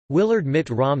Willard Mitt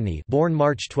Romney, born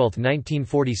March 12,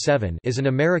 1947, is an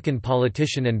American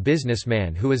politician and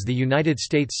businessman who is the United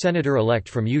States Senator-elect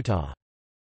from Utah.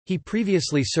 He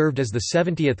previously served as the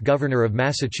 70th Governor of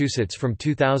Massachusetts from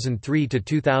 2003 to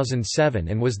 2007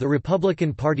 and was the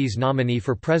Republican Party's nominee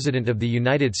for President of the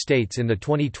United States in the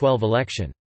 2012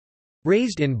 election.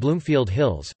 Raised in Bloomfield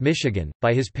Hills, Michigan,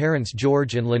 by his parents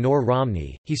George and Lenore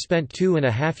Romney, he spent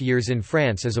 2.5 years in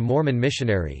France as a Mormon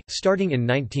missionary, starting in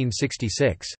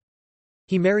 1966.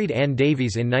 He married Ann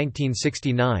Davies in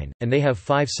 1969, and they have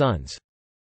 5 sons.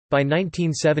 By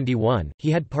 1971,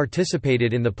 he had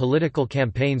participated in the political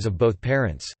campaigns of both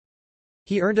parents.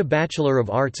 He earned a Bachelor of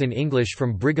Arts in English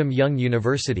from Brigham Young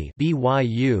University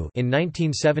 (BYU) in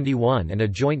 1971 and a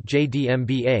joint JD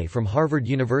MBA from Harvard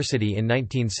University in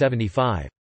 1975.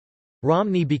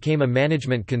 Romney became a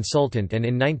management consultant and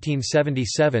in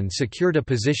 1977 secured a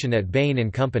position at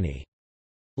Bain & Company.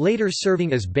 Later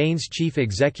serving as Bain's chief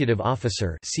executive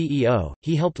officer (CEO),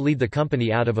 he helped lead the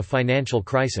company out of a financial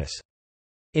crisis.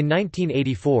 In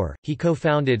 1984, he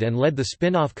co-founded and led the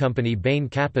spin-off company Bain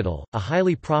Capital, a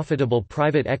highly profitable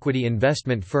private equity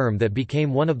investment firm that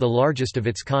became one of the largest of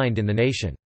its kind in the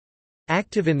nation.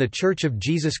 Active in the Church of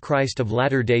Jesus Christ of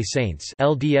Latter-day Saints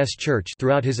 (LDS Church)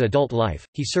 throughout his adult life,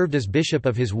 he served as bishop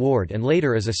of his ward and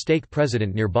later as a stake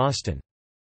president near Boston.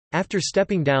 After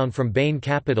stepping down from Bain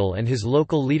Capital and his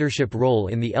local leadership role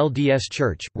in the LDS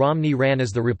Church, Romney ran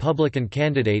as the Republican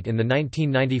candidate in the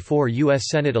 1994 U.S.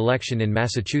 Senate election in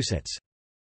Massachusetts.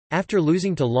 After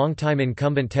losing to longtime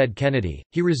incumbent Ted Kennedy,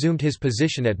 he resumed his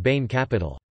position at Bain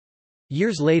Capital.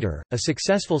 Years later, a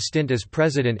successful stint as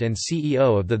president and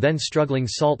CEO of the then-struggling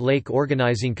Salt Lake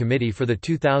Organizing Committee for the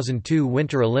 2002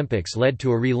 Winter Olympics led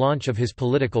to a relaunch of his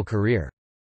political career.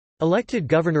 Elected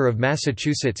governor of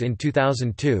Massachusetts in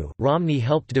 2002, Romney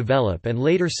helped develop and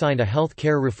later signed a health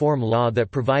care reform law that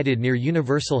provided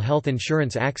near-universal health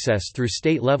insurance access through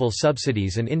state-level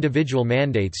subsidies and individual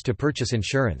mandates to purchase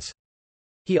insurance.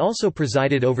 He also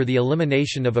presided over the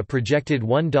elimination of a projected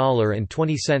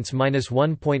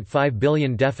 $1.20–1.5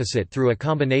 billion deficit through a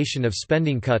combination of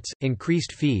spending cuts,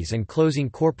 increased fees and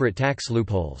closing corporate tax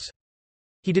loopholes.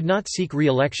 He did not seek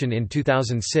re-election in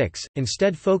 2006,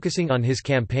 instead focusing on his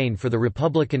campaign for the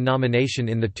Republican nomination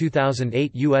in the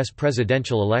 2008 U.S.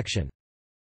 presidential election.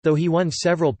 Though he won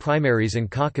several primaries and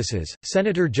caucuses,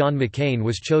 Senator John McCain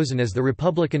was chosen as the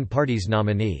Republican Party's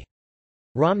nominee.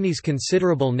 Romney's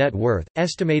considerable net worth,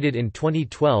 estimated in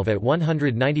 2012 at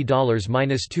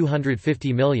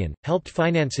 $190–250 million, helped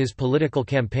finance his political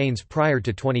campaigns prior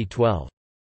to 2012.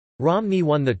 Romney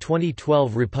won the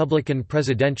 2012 Republican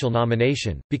presidential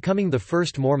nomination, becoming the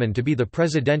first Mormon to be the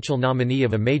presidential nominee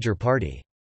of a major party.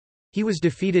 He was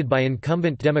defeated by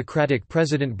incumbent Democratic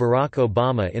President Barack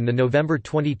Obama in the November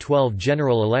 2012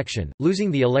 general election, losing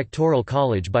the Electoral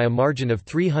College by a margin of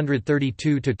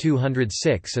 332 to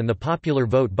 206 and the popular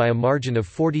vote by a margin of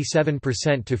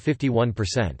 47% to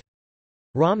 51%.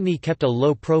 Romney kept a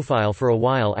low profile for a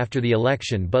while after the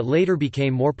election but later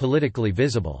became more politically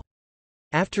visible.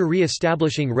 After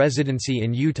re-establishing residency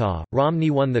in Utah,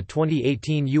 Romney won the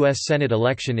 2018 U.S. Senate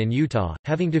election in Utah,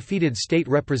 having defeated State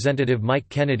Representative Mike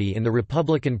Kennedy in the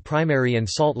Republican primary and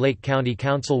Salt Lake County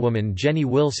Councilwoman Jenny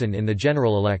Wilson in the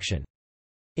general election.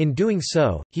 In doing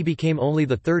so, he became only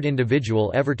the third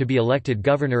individual ever to be elected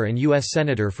governor and U.S.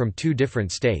 Senator from 2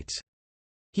 different states.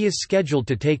 He is scheduled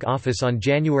to take office on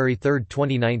January 3,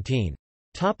 2019.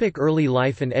 Early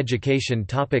life and education.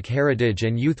 Heritage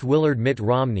and youth. Willard Mitt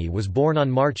Romney was born on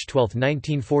March 12,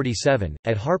 1947,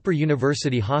 at Harper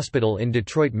University Hospital in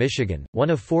Detroit, Michigan, one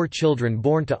of 4 children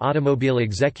born to automobile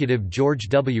executive George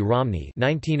W. Romney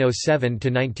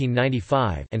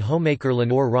 (1907–1995) and homemaker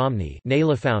Lenore Romney (née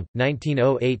Lafount,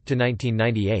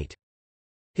 1908–1998).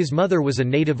 His mother was a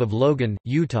native of Logan,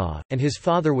 Utah, and his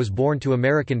father was born to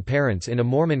American parents in a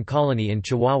Mormon colony in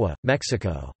Chihuahua,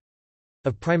 Mexico.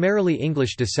 Of primarily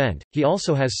English descent, he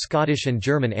also has Scottish and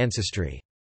German ancestry.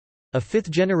 A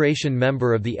fifth-generation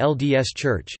member of the LDS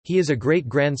Church, he is a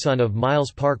great-grandson of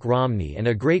Miles Park Romney and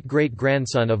a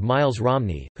great-great-grandson of Miles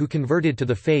Romney, who converted to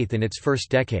the faith in its first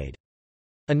decade.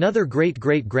 Another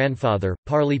great-great-grandfather,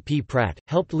 Parley P. Pratt,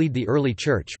 helped lead the early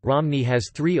church. Romney has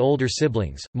 3 older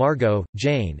siblings, Margot,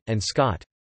 Jane, and Scott.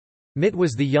 Mitt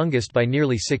was the youngest by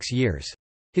nearly 6 years.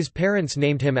 His parents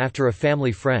named him after a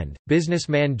family friend,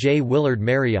 businessman J. Willard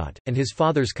Marriott, and his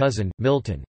father's cousin,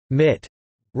 Milton Mitt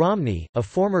Romney, a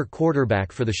former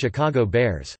quarterback for the Chicago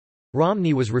Bears.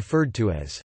 Romney was referred to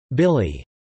as Billy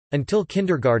until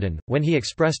kindergarten, when he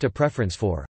expressed a preference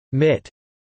for Mitt.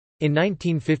 In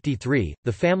 1953,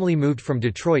 the family moved from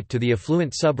Detroit to the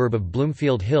affluent suburb of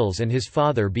Bloomfield Hills, and his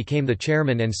father became the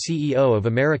chairman and CEO of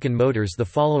American Motors the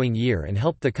following year and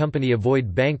helped the company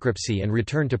avoid bankruptcy and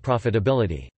return to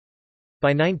profitability. By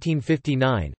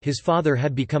 1959, his father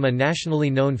had become a nationally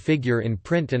known figure in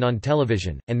print and on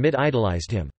television, and Mitt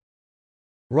idolized him.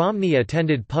 Romney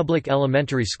attended public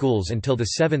elementary schools until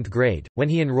the 7th grade, when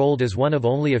he enrolled as one of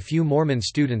only a few Mormon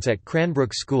students at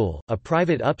Cranbrook School, a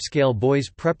private upscale boys'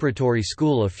 preparatory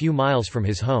school a few miles from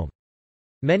his home.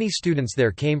 Many students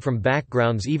there came from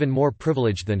backgrounds even more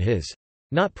privileged than his.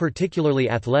 Not particularly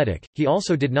athletic, he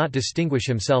also did not distinguish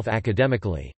himself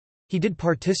academically. He did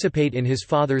participate in his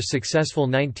father's successful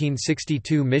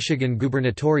 1962 Michigan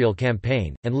gubernatorial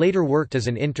campaign, and later worked as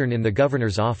an intern in the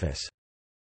governor's office.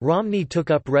 Romney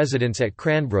took up residence at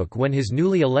Cranbrook when his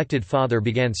newly elected father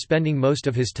began spending most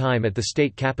of his time at the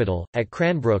state capitol. At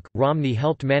Cranbrook, Romney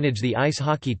helped manage the ice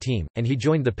hockey team, and he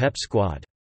joined the pep squad.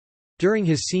 During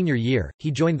his senior year,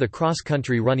 he joined the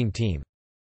cross-country running team.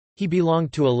 He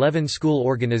belonged to 11 school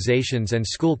organizations and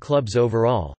school clubs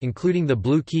overall, including the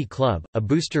Blue Key Club, a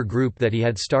booster group that he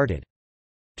had started.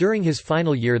 During his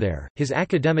final year there, his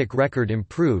academic record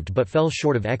improved but fell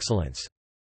short of excellence.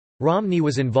 Romney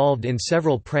was involved in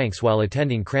several pranks while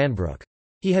attending Cranbrook.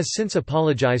 He has since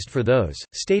apologized for those,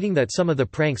 stating that some of the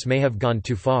pranks may have gone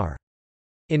too far.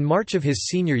 In March of his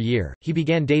senior year, he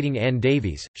began dating Ann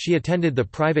Davies. She attended the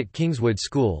private Kingswood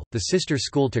School, the sister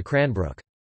school to Cranbrook.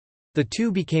 The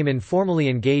two became informally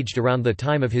engaged around the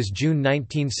time of his June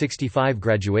 1965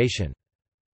 graduation.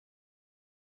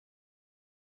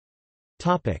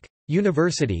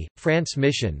 University, France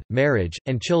Mission, Marriage,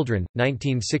 and Children,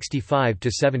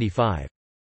 1965–75.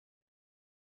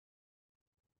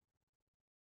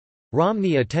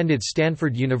 Romney attended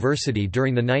Stanford University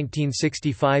during the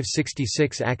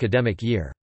 1965–66 academic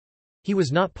year. He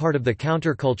was not part of the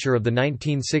counterculture of the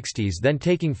 1960s then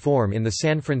taking form in the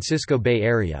San Francisco Bay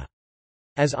Area.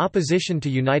 As opposition to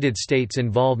United States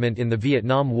involvement in the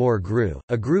Vietnam War grew,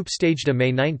 a group staged a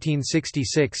May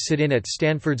 1966 sit-in at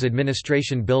Stanford's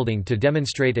administration building to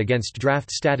demonstrate against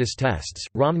draft status tests.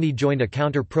 Romney joined a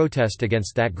counter-protest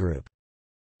against that group.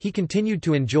 He continued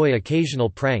to enjoy occasional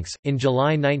pranks. In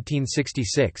July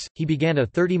 1966, he began a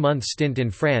 30-month stint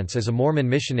in France as a Mormon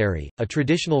missionary, a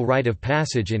traditional rite of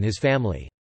passage in his family.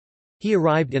 He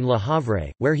arrived in Le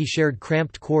Havre, where he shared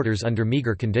cramped quarters under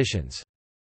meager conditions.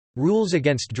 Rules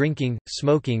against drinking,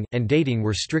 smoking, and dating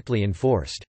were strictly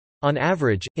enforced. On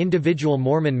average, individual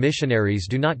Mormon missionaries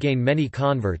do not gain many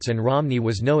converts, and Romney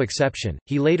was no exception.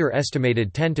 He later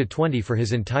estimated 10 to 20 for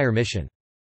his entire mission.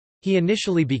 He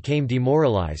initially became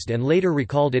demoralized and later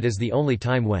recalled it as the only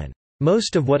time when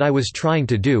most of what I was trying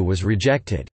to do was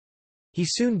rejected. He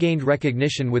soon gained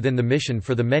recognition within the mission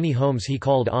for the many homes he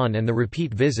called on and the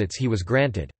repeat visits he was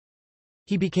granted.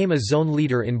 He became a zone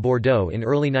leader in Bordeaux in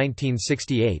early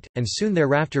 1968, and soon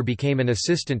thereafter became an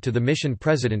assistant to the mission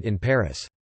president in Paris.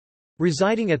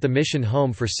 Residing at the mission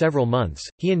home for several months,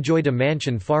 he enjoyed a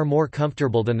mansion far more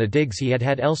comfortable than the digs he had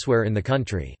had elsewhere in the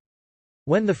country.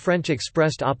 When the French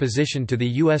expressed opposition to the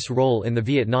U.S. role in the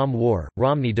Vietnam War,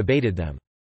 Romney debated them.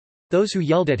 Those who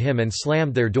yelled at him and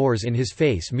slammed their doors in his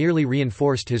face merely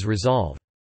reinforced his resolve.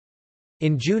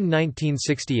 In June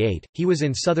 1968, he was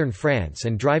in southern France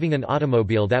and driving an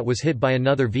automobile that was hit by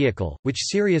another vehicle, which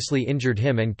seriously injured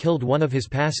him and killed one of his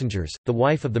passengers, the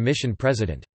wife of the mission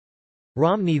president.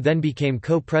 Romney then became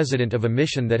co-president of a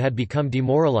mission that had become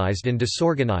demoralized and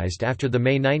disorganized after the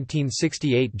May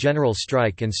 1968 general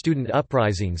strike and student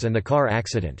uprisings and the car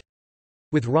accident.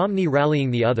 With Romney rallying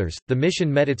the others, the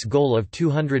mission met its goal of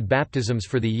 200 baptisms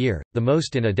for the year, the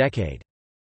most in a decade.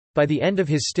 By the end of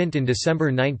his stint in December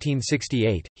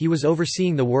 1968, he was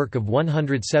overseeing the work of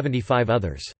 175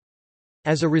 others.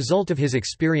 As a result of his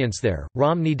experience there,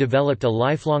 Romney developed a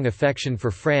lifelong affection for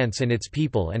France and its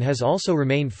people and has also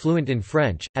remained fluent in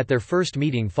French. At their first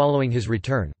meeting following his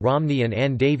return, Romney and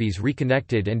Ann Davies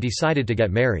reconnected and decided to get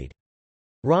married.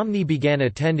 Romney began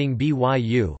attending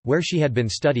BYU, where she had been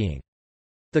studying.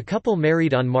 The couple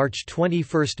married on March 21,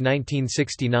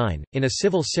 1969, in a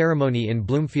civil ceremony in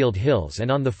Bloomfield Hills, and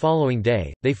on the following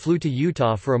day, they flew to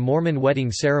Utah for a Mormon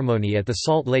wedding ceremony at the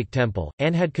Salt Lake Temple.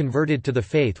 Ann had converted to the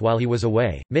faith while he was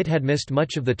away. Mitt had missed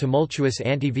much of the tumultuous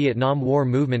anti-Vietnam War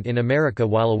movement in America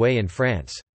while away in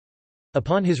France.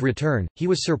 Upon his return, he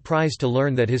was surprised to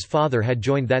learn that his father had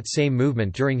joined that same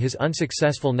movement during his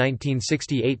unsuccessful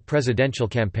 1968 presidential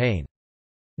campaign.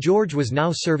 George was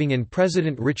now serving in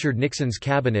President Richard Nixon's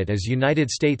cabinet as United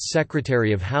States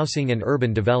Secretary of Housing and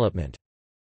Urban Development.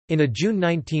 In a June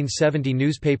 1970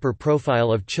 newspaper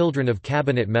profile of children of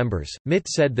cabinet members, Mitt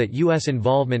said that U.S.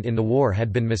 involvement in the war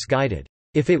had been misguided.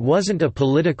 "If it wasn't a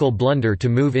political blunder to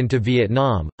move into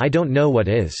Vietnam, I don't know what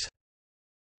is,"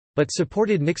 but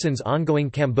supported Nixon's ongoing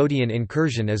Cambodian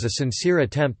incursion as a sincere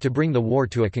attempt to bring the war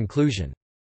to a conclusion.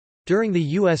 During the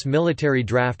U.S. military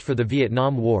draft for the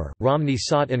Vietnam War, Romney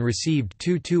sought and received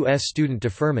 2 2s student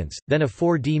deferments, then a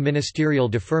 4d ministerial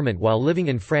deferment while living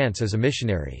in France as a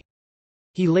missionary.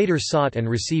 He later sought and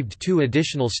received 2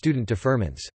 additional student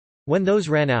deferments. When those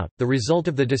ran out, the result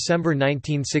of the December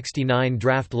 1969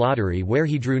 draft lottery where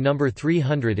he drew number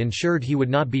 300 ensured he would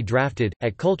not be drafted.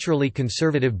 At culturally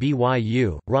conservative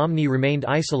BYU, Romney remained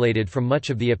isolated from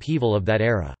much of the upheaval of that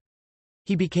era.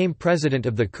 He became president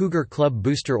of the Cougar Club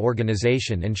Booster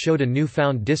organization and showed a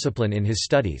newfound discipline in his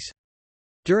studies.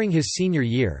 During his senior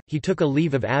year, he took a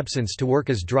leave of absence to work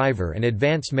as driver and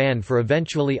advance man for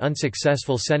eventually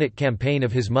unsuccessful Senate campaign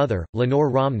of his mother,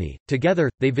 Lenore Romney. Together,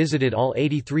 they visited all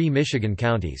 83 Michigan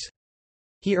counties.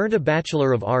 He earned a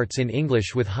Bachelor of Arts in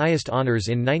English with highest honors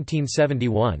in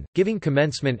 1971, giving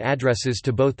commencement addresses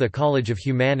to both the College of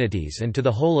Humanities and to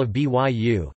the whole of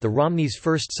BYU. The Romneys'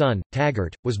 first son,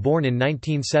 Taggart, was born in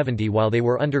 1970 while they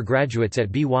were undergraduates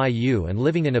at BYU and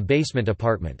living in a basement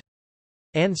apartment.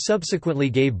 Anne subsequently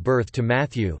gave birth to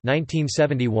Matthew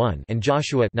 (1971) and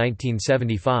Joshua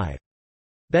 (1975).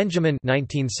 Benjamin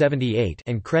 (1978)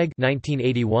 and Craig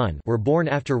 (1981) were born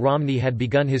after Romney had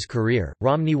begun his career.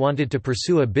 Romney wanted to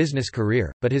pursue a business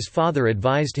career, but his father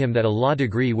advised him that a law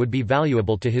degree would be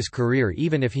valuable to his career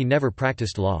even if he never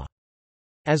practiced law.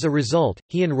 As a result,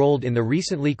 he enrolled in the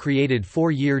recently created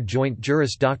 4-year Joint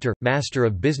Juris Doctor, Master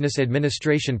of Business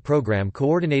Administration program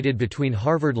coordinated between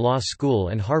Harvard Law School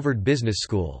and Harvard Business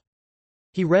School.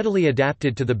 He readily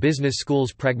adapted to the business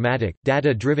school's pragmatic,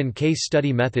 data-driven case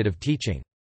study method of teaching.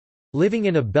 Living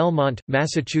in a Belmont,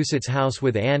 Massachusetts house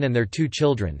with Anne and their 2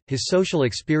 children, his social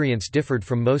experience differed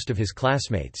from most of his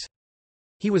classmates.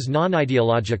 He was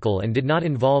non-ideological and did not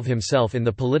involve himself in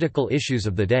the political issues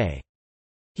of the day.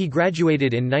 He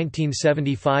graduated in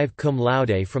 1975 cum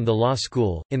laude from the law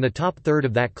school, in the top third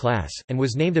of that class, and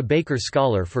was named a Baker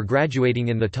Scholar for graduating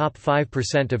in the top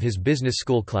 5% of his business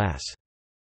school class.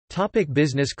 Topic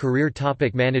business career.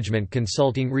 Topic management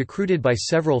consulting. Recruited by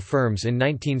several firms in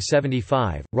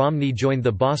 1975, Romney joined the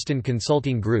Boston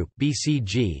Consulting Group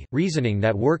 (BCG), reasoning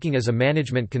that working as a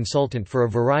management consultant for a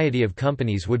variety of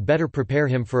companies would better prepare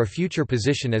him for a future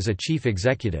position as a chief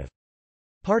executive.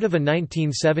 Part of a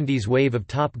 1970s wave of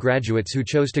top graduates who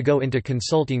chose to go into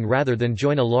consulting rather than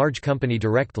join a large company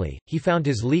directly, he found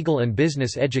his legal and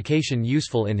business education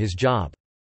useful in his job.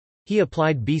 He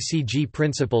applied BCG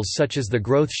principles such as the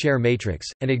growth share matrix,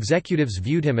 and executives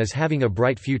viewed him as having a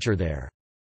bright future there.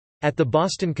 At the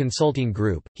Boston Consulting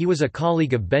Group, he was a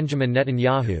colleague of Benjamin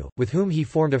Netanyahu, with whom he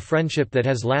formed a friendship that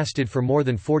has lasted for more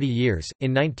than 40 years.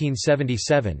 In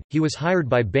 1977, he was hired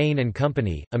by Bain &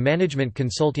 Company, a management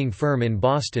consulting firm in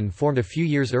Boston formed a few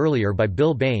years earlier by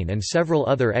Bill Bain and several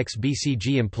other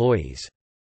ex-BCG employees.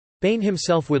 Bain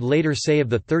himself would later say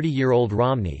of the 30-year-old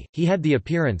Romney, he had the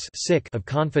appearance of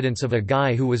confidence of a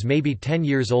guy who was maybe 10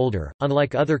 years older.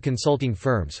 Unlike other consulting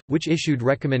firms, which issued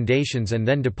recommendations and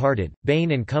then departed,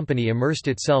 Bain & Company immersed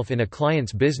itself in a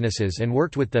client's businesses and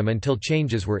worked with them until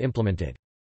changes were implemented.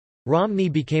 Romney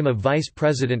became a vice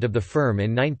president of the firm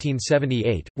in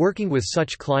 1978, working with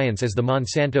such clients as the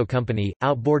Monsanto Company,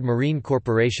 Outboard Marine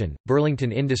Corporation,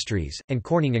 Burlington Industries, and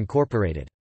Corning Incorporated.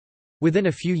 Within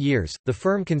a few years, the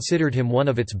firm considered him one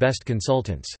of its best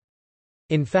consultants.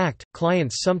 In fact,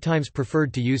 clients sometimes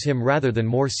preferred to use him rather than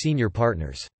more senior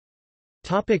partners.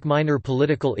 Minor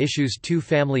political issues. 2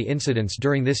 family incidents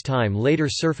during this time later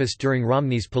surfaced during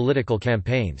Romney's political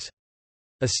campaigns.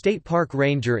 A state park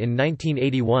ranger in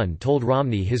 1981 told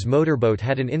Romney his motorboat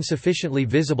had an insufficiently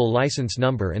visible license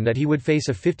number and that he would face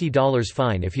a $50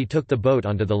 fine if he took the boat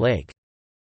onto the lake.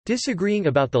 Disagreeing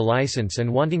about the license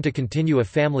and wanting to continue a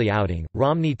family outing,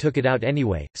 Romney took it out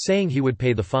anyway, saying he would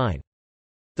pay the fine.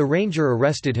 The ranger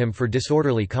arrested him for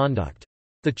disorderly conduct.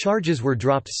 The charges were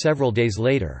dropped several days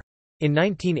later. In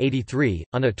 1983,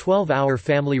 on a 12-hour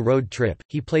family road trip,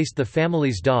 he placed the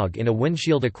family's dog in a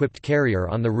windshield-equipped carrier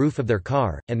on the roof of their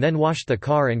car, and then washed the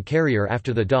car and carrier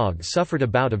after the dog suffered a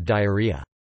bout of diarrhea.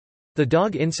 The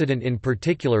dog incident in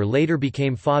particular later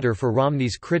became fodder for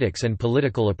Romney's critics and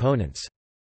political opponents.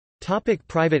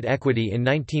 Private equity. In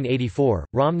 1984,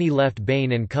 Romney left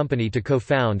Bain & Company to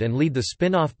co-found and lead the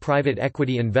spin-off private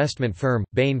equity investment firm,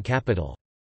 Bain Capital.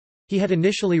 He had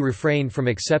initially refrained from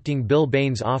accepting Bill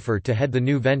Bain's offer to head the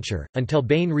new venture, until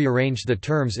Bain rearranged the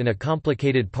terms in a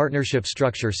complicated partnership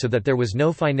structure so that there was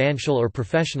no financial or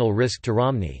professional risk to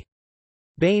Romney.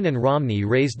 Bain and Romney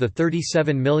raised the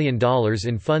 $37 million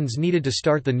in funds needed to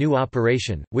start the new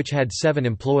operation, which had 7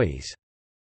 employees.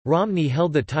 Romney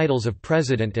held the titles of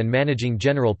president and managing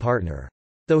general partner.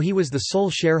 Though he was the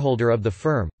sole shareholder of the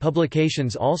firm,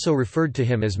 publications also referred to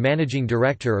him as managing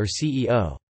director or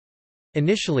CEO.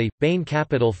 Initially, Bain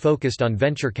Capital focused on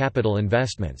venture capital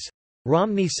investments.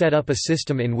 Romney set up a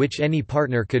system in which any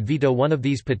partner could veto one of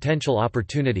these potential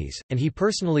opportunities, and he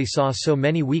personally saw so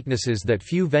many weaknesses that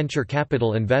few venture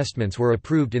capital investments were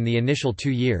approved in the initial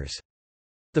 2 years.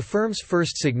 The firm's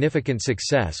first significant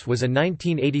success was a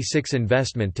 1986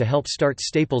 investment to help start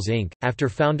Staples Inc., after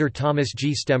founder Thomas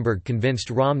G. Stemberg convinced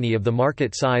Romney of the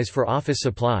market size for office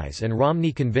supplies and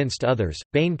Romney convinced others.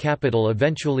 Bain Capital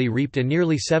eventually reaped a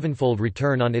nearly sevenfold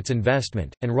return on its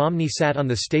investment, and Romney sat on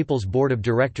the Staples board of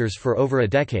directors for over a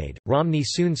decade. Romney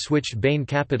soon switched Bain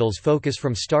Capital's focus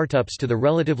from startups to the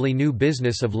relatively new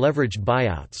business of leveraged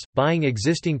buyouts, buying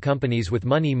existing companies with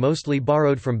money mostly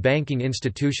borrowed from banking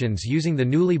institutions using the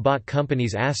newly bought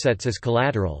company's assets as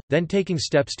collateral, then taking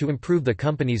steps to improve the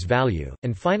company's value,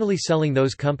 and finally selling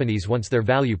those companies once their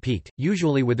value peaked,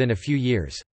 usually within a few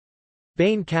years.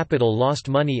 Bain Capital lost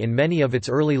money in many of its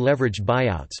early leveraged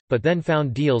buyouts, but then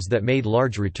found deals that made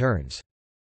large returns.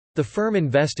 The firm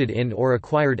invested in or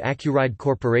acquired Accuride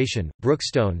Corporation,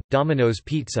 Brookstone, Domino's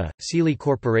Pizza, Sealy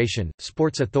Corporation,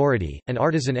 Sports Authority, and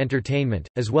Artisan Entertainment,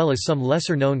 as well as some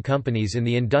lesser-known companies in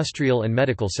the industrial and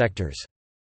medical sectors.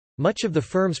 Much of the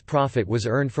firm's profit was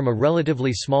earned from a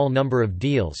relatively small number of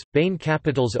deals. Bain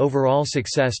Capital's overall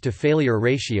success to failure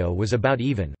ratio was about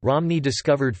even. Romney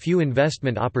discovered few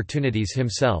investment opportunities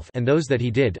himself, and those that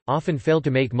he did, often failed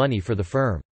to make money for the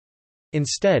firm.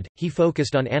 Instead, he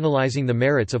focused on analyzing the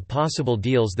merits of possible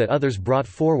deals that others brought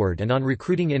forward and on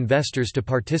recruiting investors to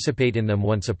participate in them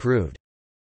once approved.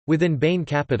 Within Bain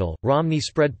Capital, Romney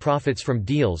spread profits from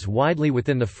deals widely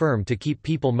within the firm to keep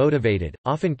people motivated,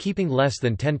 often keeping less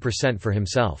than 10% for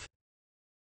himself.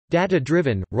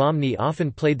 Data-driven, Romney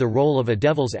often played the role of a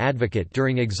devil's advocate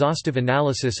during exhaustive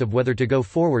analysis of whether to go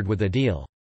forward with a deal.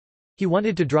 He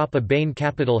wanted to drop a Bain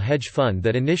Capital hedge fund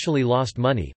that initially lost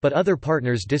money, but other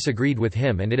partners disagreed with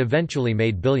him and it eventually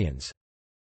made billions.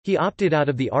 He opted out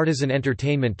of the Artisan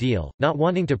Entertainment deal, not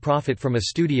wanting to profit from a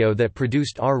studio that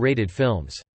produced R-rated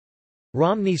films.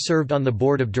 Romney served on the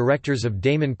board of directors of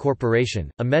Damon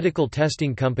Corporation, a medical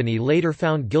testing company later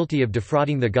found guilty of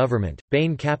defrauding the government.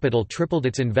 Bain Capital tripled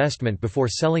its investment before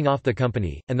selling off the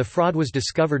company, and the fraud was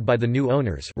discovered by the new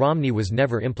owners. Romney was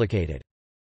never implicated.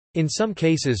 In some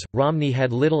cases, Romney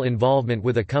had little involvement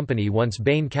with a company once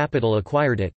Bain Capital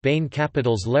acquired it. Bain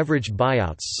Capital's leveraged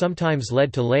buyouts sometimes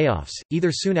led to layoffs,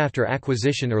 either soon after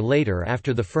acquisition or later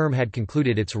after the firm had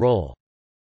concluded its role.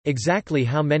 Exactly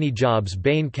how many jobs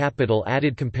Bain Capital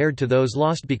added compared to those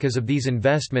lost because of these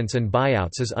investments and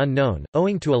buyouts is unknown,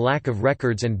 owing to a lack of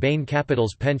records and Bain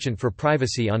Capital's penchant for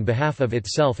privacy on behalf of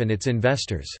itself and its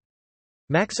investors.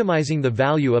 Maximizing the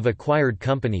value of acquired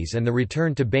companies and the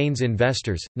return to Bain's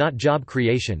investors, not job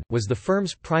creation, was the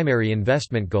firm's primary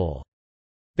investment goal.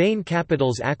 Bain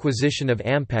Capital's acquisition of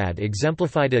Ampad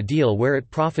exemplified a deal where it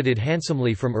profited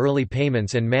handsomely from early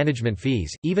payments and management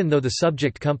fees, even though the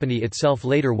subject company itself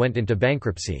later went into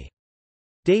bankruptcy.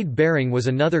 Dade Behring was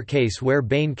another case where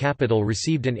Bain Capital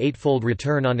received an eightfold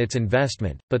return on its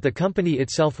investment, but the company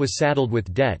itself was saddled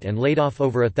with debt and laid off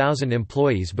over 1,000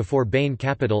 employees before Bain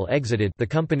Capital exited. The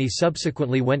company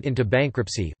subsequently went into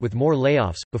bankruptcy, with more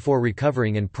layoffs, before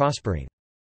recovering and prospering.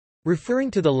 Referring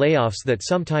to the layoffs that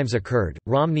sometimes occurred,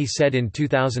 Romney said in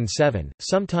 2007,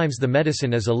 "Sometimes the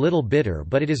medicine is a little bitter,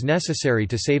 but it is necessary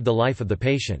to save the life of the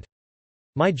patient.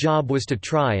 My job was to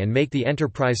try and make the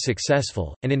enterprise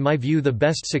successful, and in my view the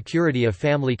best security a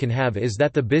family can have is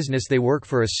that the business they work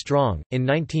for is strong." In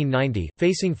 1990,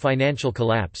 facing financial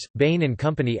collapse, Bain &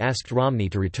 Company asked Romney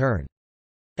to return.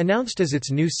 Announced as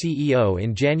its new CEO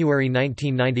in January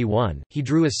 1991, he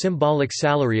drew a symbolic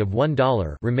salary of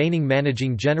 $1, remaining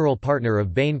managing general partner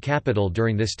of Bain Capital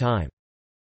during this time.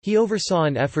 He oversaw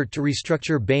an effort to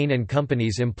restructure Bain &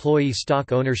 Company's employee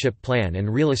stock ownership plan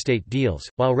and real estate deals,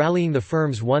 while rallying the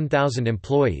firm's 1,000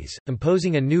 employees,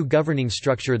 imposing a new governing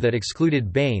structure that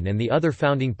excluded Bain and the other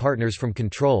founding partners from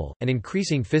control, and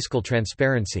increasing fiscal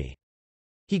transparency.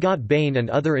 He got Bain and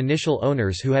other initial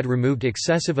owners who had removed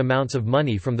excessive amounts of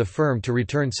money from the firm to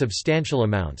return substantial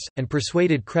amounts, and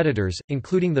persuaded creditors,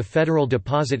 including the Federal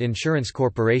Deposit Insurance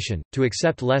Corporation, to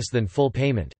accept less than full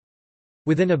payment.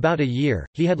 Within about a year,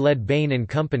 he had led Bain &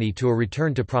 Company to a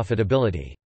return to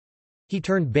profitability. He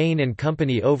turned Bain &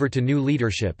 Company over to new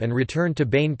leadership and returned to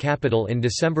Bain Capital in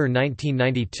December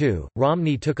 1992.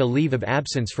 Romney took a leave of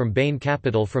absence from Bain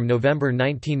Capital from November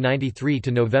 1993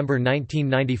 to November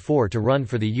 1994 to run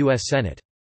for the U.S. Senate.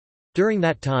 During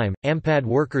that time, Ampad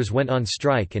workers went on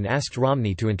strike and asked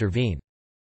Romney to intervene.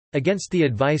 Against the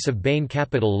advice of Bain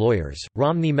Capital lawyers,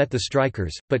 Romney met the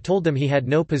strikers, but told them he had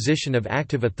no position of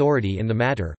active authority in the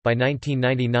matter. By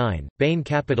 1999, Bain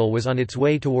Capital was on its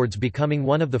way towards becoming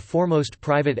one of the foremost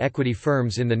private equity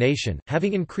firms in the nation,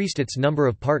 having increased its number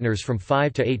of partners from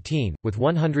 5 to 18, with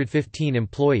 115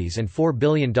 employees and $4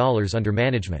 billion under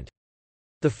management.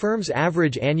 The firm's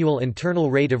average annual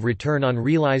internal rate of return on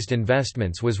realized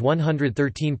investments was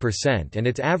 113% and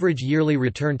its average yearly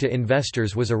return to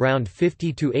investors was around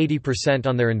 50 to 80%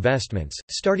 on their investments.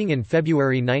 Starting in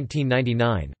February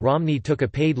 1999, Romney took a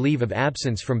paid leave of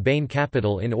absence from Bain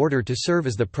Capital in order to serve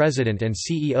as the president and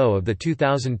CEO of the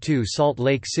 2002 Salt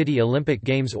Lake City Olympic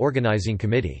Games Organizing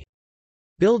Committee.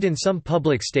 Billed in some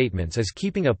public statements as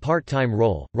keeping a part-time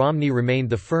role, Romney remained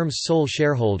the firm's sole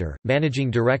shareholder,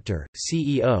 managing director,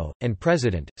 CEO, and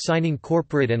president, signing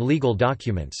corporate and legal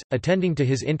documents, attending to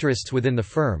his interests within the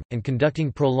firm, and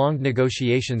conducting prolonged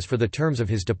negotiations for the terms of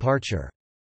his departure.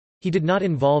 He did not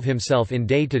involve himself in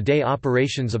day-to-day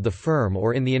operations of the firm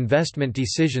or in the investment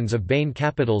decisions of Bain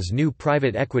Capital's new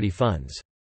private equity funds.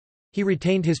 He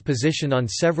retained his position on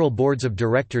several boards of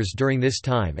directors during this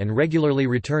time and regularly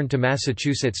returned to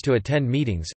Massachusetts to attend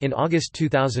meetings. In August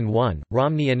 2001,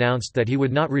 Romney announced that he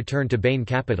would not return to Bain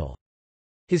Capital.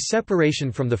 His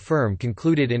separation from the firm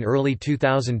concluded in early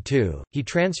 2002. He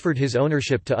transferred his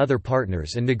ownership to other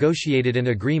partners and negotiated an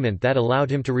agreement that allowed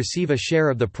him to receive a share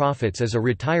of the profits as a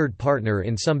retired partner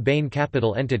in some Bain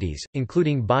Capital entities,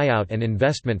 including buyout and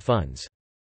investment funds.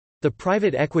 The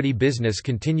private equity business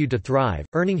continued to thrive,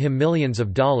 earning him millions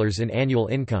of dollars in annual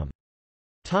income.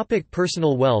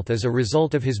 Personal wealth. As a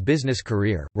result of his business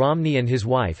career, Romney and his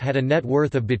wife had a net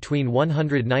worth of between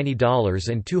 $190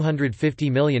 and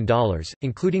 $250 million,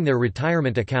 including their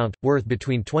retirement account, worth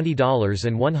between $20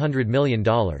 and $100 million.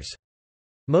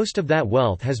 Most of that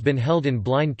wealth has been held in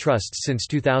blind trusts since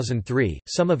 2003,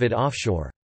 some of it offshore.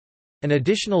 An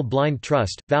additional blind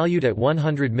trust, valued at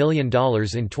 $100 million in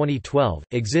 2012,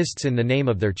 exists in the name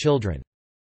of their children.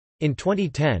 In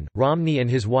 2010, Romney and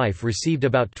his wife received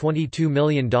about $22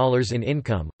 million in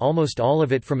income, almost all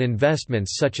of it from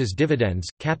investments such as dividends,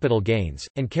 capital gains,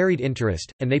 and carried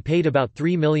interest, and they paid about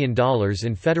 $3 million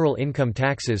in federal income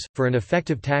taxes, for an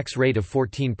effective tax rate of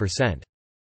 14%.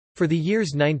 For the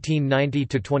years 1990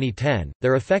 to 2010,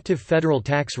 their effective federal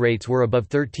tax rates were above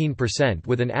 13%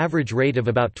 with an average rate of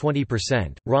about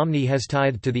 20%. Romney has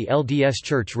tithed to the LDS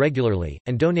Church regularly,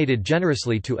 and donated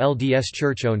generously to LDS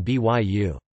Church-owned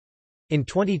BYU. In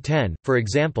 2010, for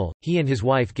example, he and his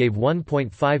wife gave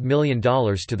 $1.5 million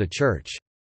to the church.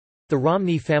 The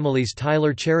Romney family's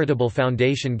Tyler Charitable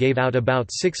Foundation gave out about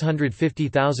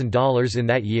 $650,000 in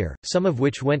that year, some of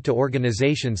which went to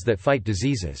organizations that fight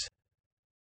diseases.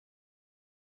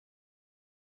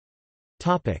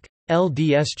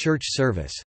 LDS Church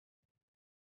service.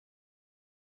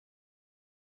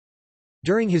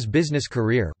 During his business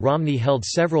career, Romney held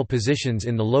several positions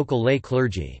in the local lay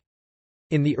clergy.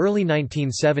 In the early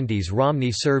 1970s,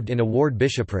 Romney served in a ward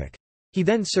bishopric. He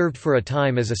then served for a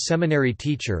time as a seminary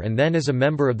teacher and then as a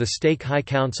member of the Stake High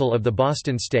Council of the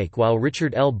Boston Stake while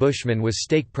Richard L. Bushman was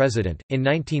stake president. In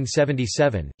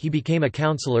 1977, he became a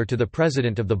counselor to the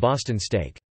president of the Boston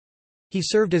Stake. He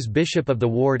served as bishop of the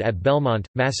ward at Belmont,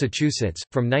 Massachusetts,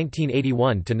 from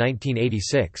 1981 to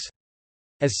 1986.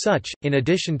 As such, in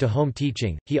addition to home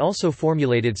teaching, he also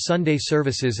formulated Sunday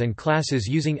services and classes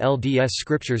using LDS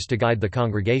scriptures to guide the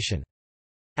congregation.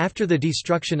 After the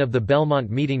destruction of the Belmont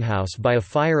Meetinghouse by a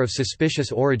fire of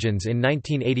suspicious origins in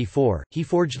 1984, he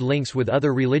forged links with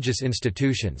other religious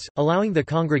institutions, allowing the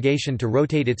congregation to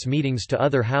rotate its meetings to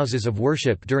other houses of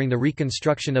worship during the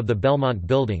reconstruction of the Belmont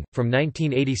Building. From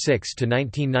 1986 to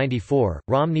 1994,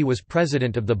 Romney was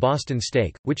president of the Boston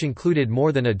Stake, which included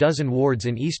more than a dozen wards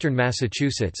in eastern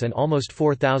Massachusetts and almost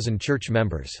 4,000 church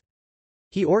members.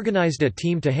 He organized a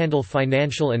team to handle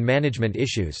financial and management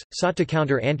issues, sought to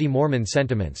counter anti-Mormon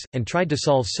sentiments, and tried to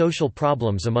solve social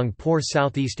problems among poor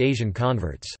Southeast Asian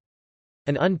converts.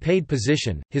 An unpaid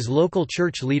position, his local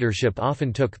church leadership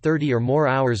often took 30 or more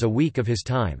hours a week of his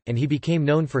time, and he became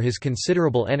known for his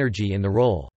considerable energy in the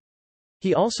role.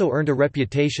 He also earned a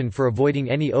reputation for avoiding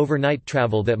any overnight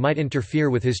travel that might interfere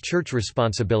with his church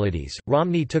responsibilities.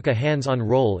 Romney took a hands-on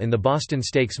role in the Boston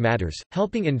Stakes matters,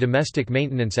 helping in domestic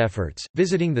maintenance efforts,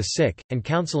 visiting the sick, and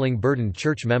counseling burdened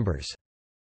church members.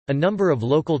 A number of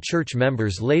local church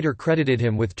members later credited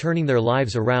him with turning their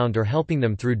lives around or helping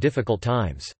them through difficult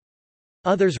times.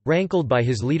 Others, rankled by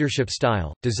his leadership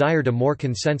style, desired a more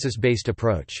consensus-based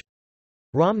approach.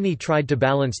 Romney tried to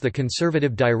balance the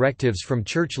conservative directives from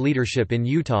church leadership in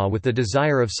Utah with the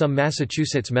desire of some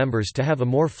Massachusetts members to have a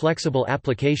more flexible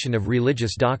application of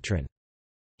religious doctrine.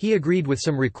 He agreed with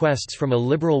some requests from a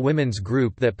liberal women's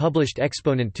group that published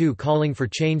Exponent 2 calling for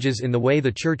changes in the way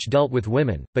the Church dealt with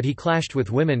women, but he clashed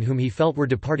with women whom he felt were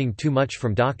departing too much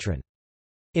from doctrine.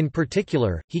 In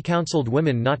particular, he counseled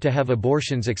women not to have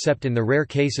abortions except in the rare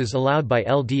cases allowed by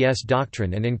LDS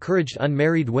doctrine and encouraged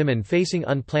unmarried women facing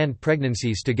unplanned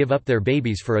pregnancies to give up their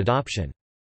babies for adoption.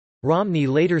 Romney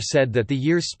later said that the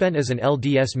years spent as an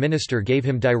LDS minister gave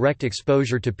him direct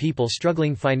exposure to people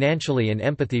struggling financially and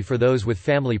empathy for those with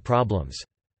family problems.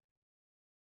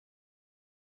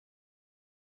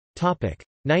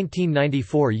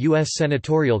 1994 U.S.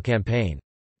 senatorial campaign.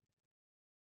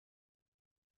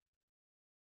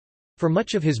 For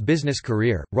much of his business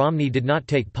career, Romney did not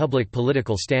take public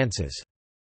political stances.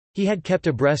 He had kept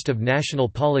abreast of national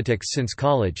politics since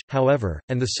college, however,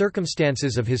 and the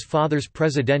circumstances of his father's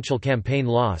presidential campaign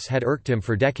loss had irked him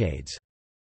for decades.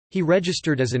 He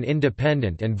registered as an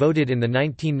independent and voted in the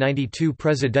 1992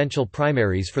 presidential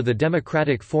primaries for the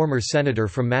Democratic former senator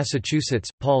from Massachusetts,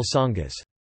 Paul Tsongas.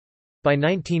 By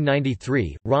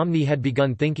 1993, Romney had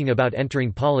begun thinking about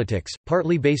entering politics,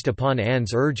 partly based upon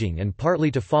Ann's urging and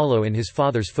partly to follow in his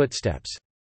father's footsteps.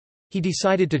 He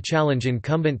decided to challenge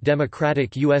incumbent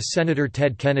Democratic U.S. Senator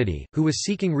Ted Kennedy, who was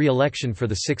seeking re-election for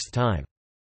the sixth time.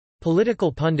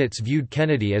 Political pundits viewed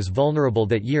Kennedy as vulnerable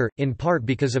that year, in part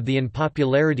because of the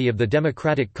unpopularity of the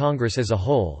Democratic Congress as a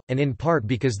whole, and in part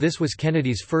because this was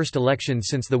Kennedy's first election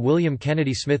since the William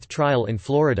Kennedy Smith trial in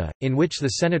Florida, in which the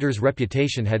senator's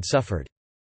reputation had suffered.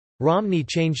 Romney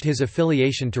changed his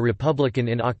affiliation to Republican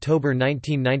in October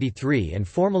 1993 and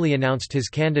formally announced his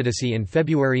candidacy in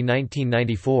February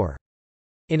 1994.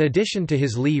 In addition to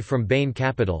his leave from Bain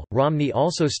Capital, Romney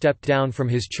also stepped down from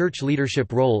his church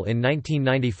leadership role in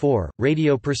 1994.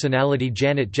 Radio personality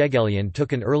Janet Jegelian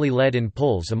took an early lead in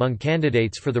polls among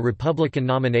candidates for the Republican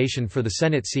nomination for the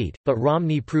Senate seat, but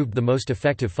Romney proved the most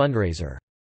effective fundraiser.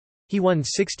 He won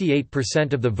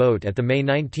 68% of the vote at the May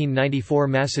 1994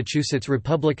 Massachusetts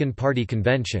Republican Party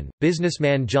convention.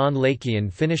 Businessman John Lakian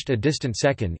finished a distant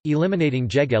second, eliminating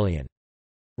Jegelian.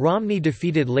 Romney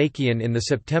defeated Lakian in the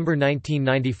September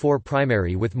 1994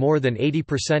 primary with more than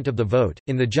 80% of the vote.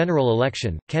 In the general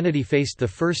election, Kennedy faced the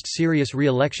first serious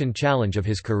re-election challenge of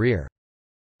his career.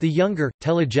 The younger,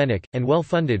 telegenic, and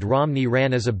well-funded Romney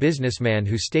ran as a businessman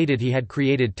who stated he had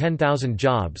created 10,000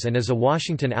 jobs and as a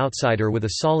Washington outsider with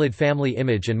a solid family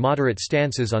image and moderate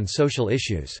stances on social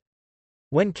issues.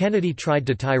 When Kennedy tried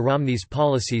to tie Romney's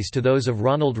policies to those of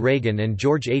Ronald Reagan and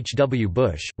George H. W.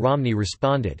 Bush, Romney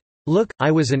responded, "Look,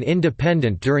 I was an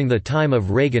independent during the time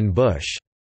of Reagan-Bush.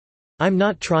 I'm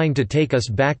not trying to take us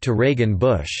back to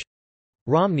Reagan-Bush."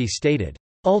 Romney stated,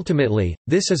 "Ultimately,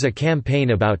 this is a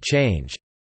campaign about change."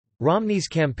 Romney's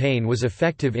campaign was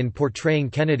effective in portraying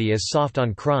Kennedy as soft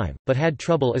on crime, but had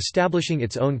trouble establishing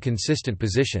its own consistent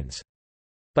positions.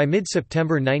 By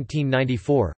mid-September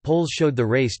 1994, polls showed the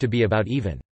race to be about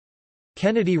even.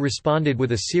 Kennedy responded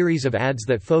with a series of ads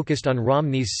that focused on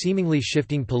Romney's seemingly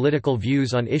shifting political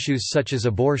views on issues such as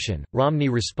abortion. Romney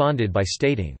responded by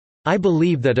stating, "I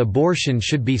believe that abortion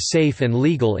should be safe and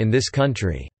legal in this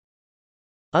country."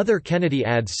 Other Kennedy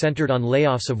ads centered on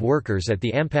layoffs of workers at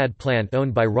the Ampad plant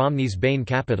owned by Romney's Bain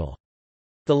Capital.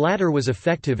 The latter was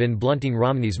effective in blunting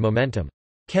Romney's momentum.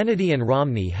 Kennedy and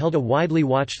Romney held a widely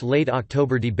watched late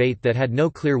October debate that had no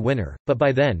clear winner, but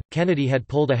by then, Kennedy had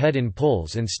pulled ahead in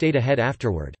polls and stayed ahead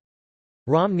afterward.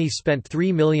 Romney spent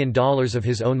 $3 million of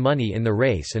his own money in the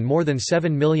race and more than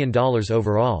 $7 million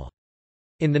overall.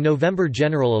 In the November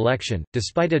general election,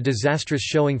 despite a disastrous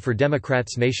showing for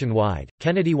Democrats nationwide,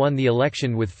 Kennedy won the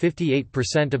election with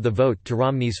 58% of the vote to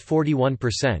Romney's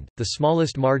 41%, the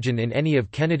smallest margin in any of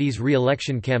Kennedy's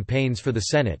re-election campaigns for the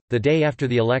Senate. The day after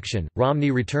the election, Romney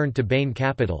returned to Bain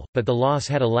Capital, but the loss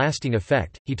had a lasting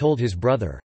effect. He told his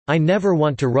brother, "I never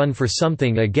want to run for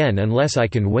something again unless I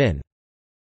can win."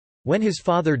 When his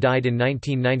father died in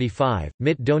 1995,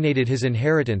 Mitt donated his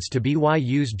inheritance to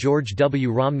BYU's George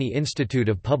W. Romney Institute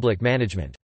of Public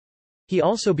Management. He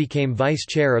also became vice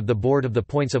chair of the board of the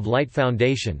Points of Light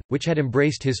Foundation, which had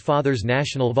embraced his father's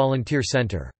National Volunteer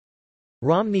Center.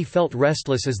 Romney felt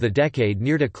restless as the decade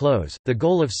neared a close. The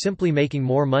goal of simply making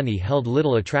more money held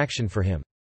little attraction for him.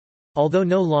 Although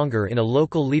no longer in a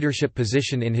local leadership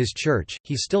position in his church,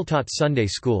 he still taught Sunday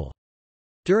school.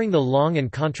 During the long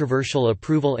and controversial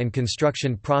approval and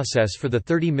construction process for the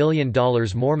 $30 million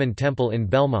Mormon temple in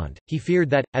Belmont, he feared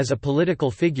that, as a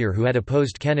political figure who had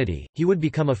opposed Kennedy, he would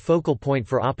become a focal point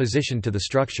for opposition to the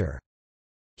structure.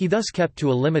 He thus kept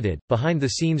to a limited,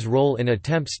 behind-the-scenes role in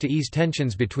attempts to ease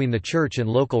tensions between the church and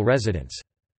local residents.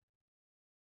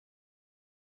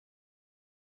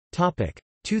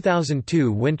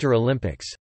 2002 Winter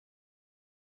Olympics.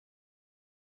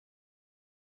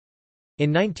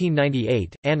 In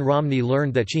 1998, Ann Romney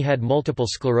learned that she had multiple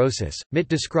sclerosis. Mitt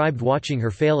described watching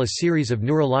her fail a series of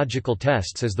neurological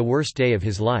tests as the worst day of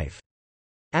his life.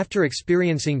 After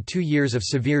experiencing 2 years of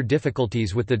severe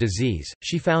difficulties with the disease,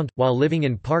 she found, while living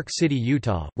in Park City,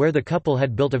 Utah, where the couple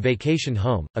had built a vacation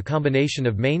home, a combination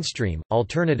of mainstream,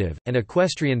 alternative, and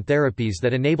equestrian therapies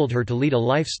that enabled her to lead a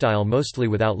lifestyle mostly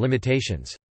without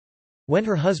limitations. When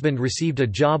her husband received a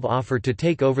job offer to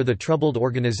take over the troubled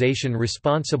organization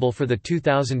responsible for the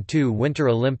 2002 Winter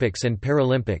Olympics and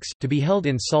Paralympics, to be held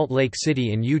in Salt Lake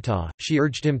City in Utah, she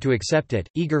urged him to accept it,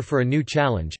 eager for a new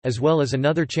challenge, as well as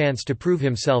another chance to prove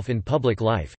himself in public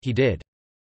life. He did.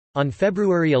 On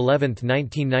February 11,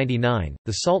 1999,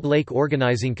 the Salt Lake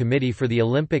Organizing Committee for the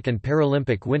Olympic and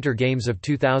Paralympic Winter Games of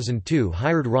 2002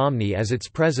 hired Romney as its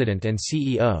president and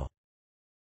CEO.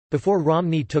 Before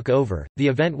Romney took over, the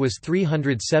event was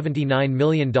 $379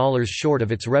 million short of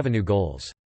its revenue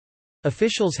goals.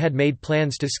 Officials had made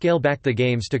plans to scale back the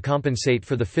Games to compensate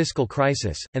for the fiscal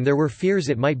crisis, and there were fears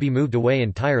it might be moved away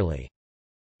entirely.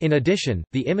 In addition,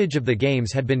 the image of the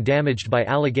Games had been damaged by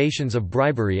allegations of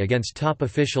bribery against top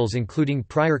officials including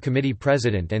prior committee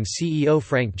president and CEO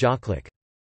Frank Jochlik.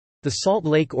 The Salt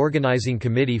Lake Organizing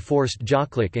Committee forced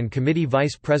Jochlik and committee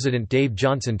vice president Dave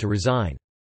Johnson to resign.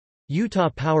 Utah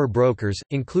power brokers,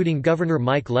 including Governor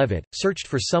Mike Leavitt, searched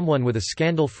for someone with a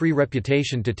scandal-free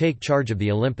reputation to take charge of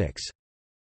the Olympics.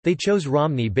 They chose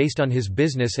Romney based on his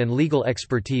business and legal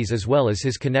expertise as well as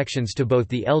his connections to both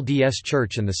the LDS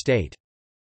Church and the state.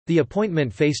 The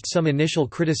appointment faced some initial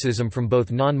criticism from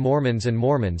both non-Mormons and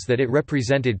Mormons that it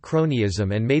represented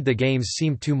cronyism and made the Games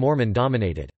seem too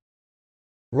Mormon-dominated.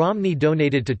 Romney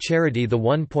donated to charity the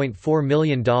 $1.4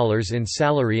 million in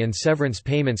salary and severance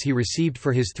payments he received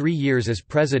for his 3 years as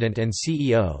president and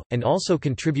CEO, and also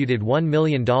contributed $1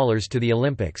 million to the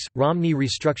Olympics. Romney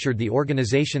restructured the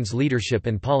organization's leadership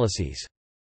and policies.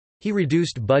 He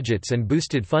reduced budgets and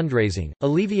boosted fundraising,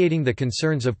 alleviating the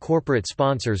concerns of corporate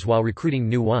sponsors while recruiting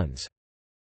new ones.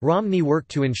 Romney worked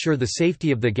to ensure the safety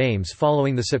of the Games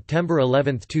following the September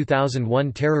 11,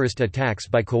 2001 terrorist attacks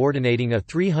by coordinating a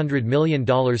 $300 million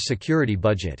security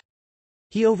budget.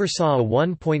 He oversaw a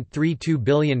 $1.32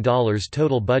 billion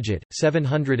total budget,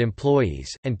 700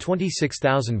 employees, and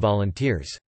 26,000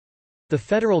 volunteers. The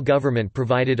federal government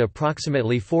provided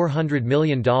approximately $400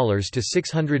 million to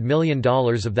 $600 million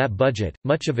of that budget,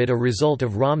 much of it a result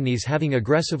of Romney's having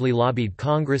aggressively lobbied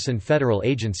Congress and federal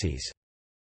agencies.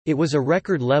 It was a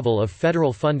record level of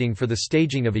federal funding for the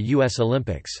staging of a U.S.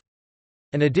 Olympics.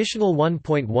 An additional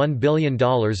 $1.1 billion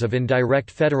of indirect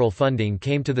federal funding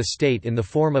came to the state in the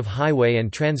form of highway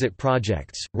and transit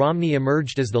projects. Romney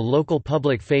emerged as the local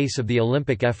public face of the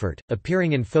Olympic effort,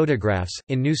 appearing in photographs,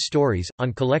 in news stories,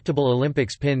 on collectible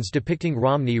Olympics pins depicting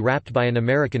Romney wrapped by an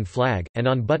American flag, and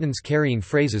on buttons carrying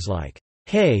phrases like,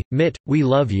 "Hey, Mitt, we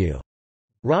love you."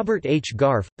 Robert H.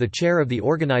 Garf, the chair of the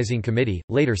organizing committee,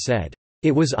 later said,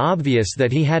 "It was obvious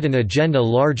that he had an agenda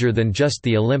larger than just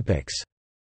the Olympics,"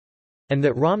 and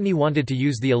that Romney wanted to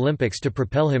use the Olympics to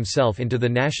propel himself into the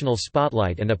national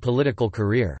spotlight and a political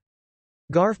career.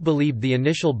 Garf believed the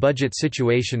initial budget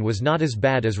situation was not as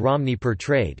bad as Romney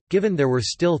portrayed, given there were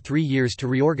still 3 years to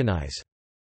reorganize.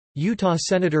 Utah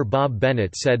Senator Bob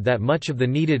Bennett said that much of the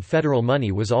needed federal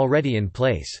money was already in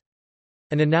place.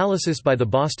 An analysis by the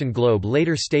Boston Globe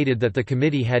later stated that the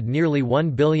committee had nearly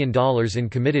 $1 billion in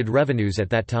committed revenues at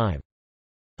that time.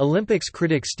 Olympics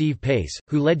critic Steve Pace,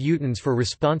 who led Utahns for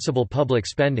responsible public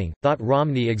spending, thought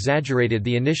Romney exaggerated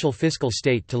the initial fiscal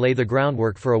state to lay the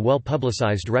groundwork for a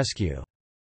well-publicized rescue.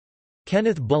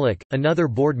 Kenneth Bullock, another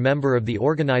board member of the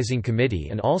organizing committee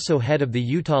and also head of the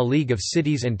Utah League of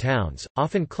Cities and Towns,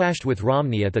 often clashed with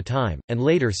Romney at the time, and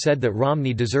later said that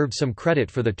Romney deserved some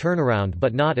credit for the turnaround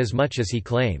but not as much as he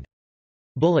claimed.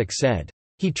 Bullock said,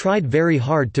 "He tried very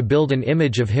hard to build an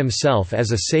image of himself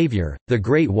as a savior, the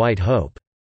Great White Hope.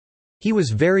 He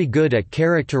was very good at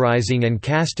characterizing and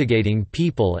castigating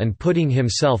people and putting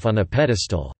himself on a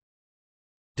pedestal."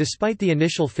 Despite the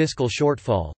initial fiscal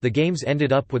shortfall, the Games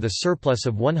ended up with a surplus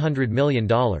of $100 million.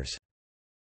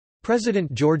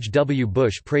 President George W.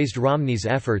 Bush praised Romney's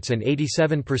efforts and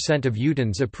 87% of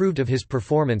Utahns approved of his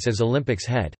performance as Olympics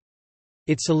head.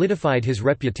 It solidified his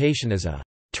reputation as a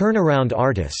turnaround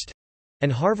artist,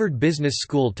 and Harvard Business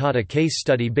School taught a case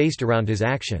study based around his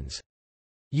actions.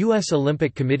 U.S.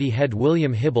 Olympic Committee head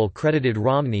William Hybl credited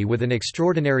Romney with an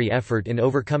extraordinary effort in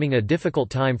overcoming a difficult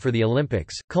time for the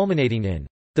Olympics, culminating in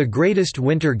 "the greatest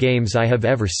Winter Games I have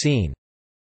ever seen."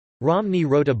 Romney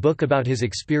wrote a book about his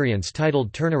experience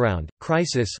titled Turnaround,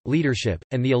 Crisis, Leadership,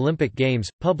 and the Olympic Games,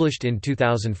 published in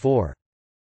 2004.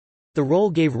 The role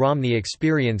gave Romney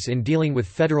experience in dealing with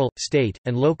federal, state,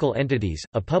 and local entities,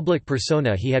 a public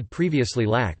persona he had previously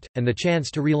lacked, and the chance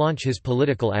to relaunch his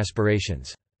political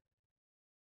aspirations.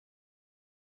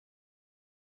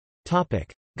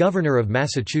 Governor of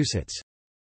Massachusetts.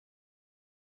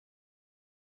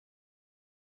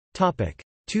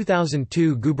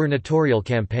 2002 gubernatorial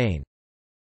campaign.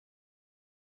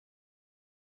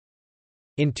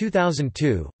 In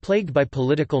 2002, plagued by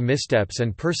political missteps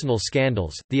and personal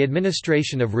scandals, the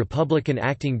administration of Republican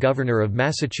acting governor of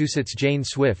Massachusetts Jane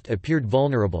Swift appeared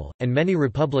vulnerable, and many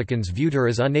Republicans viewed her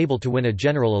as unable to win a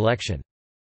general election.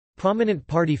 Prominent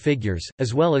party figures,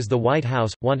 as well as the White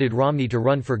House, wanted Romney to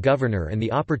run for governor, and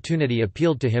the opportunity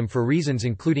appealed to him for reasons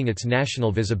including its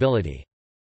national visibility.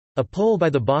 A poll by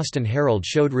the Boston Herald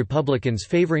showed Republicans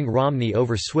favoring Romney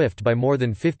over Swift by more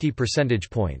than 50 percentage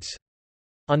points.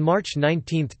 On March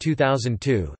 19,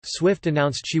 2002, Swift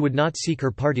announced she would not seek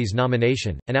her party's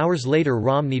nomination, and hours later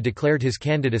Romney declared his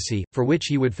candidacy, for which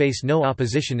he would face no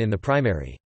opposition in the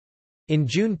primary. In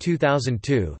June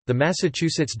 2002, the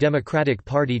Massachusetts Democratic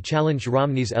Party challenged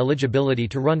Romney's eligibility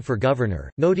to run for governor,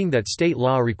 noting that state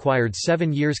law required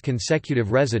 7 years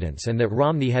consecutive residence and that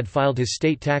Romney had filed his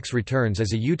state tax returns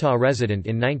as a Utah resident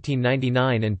in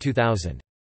 1999 and 2000.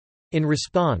 In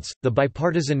response, the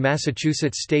bipartisan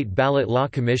Massachusetts State Ballot Law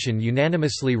Commission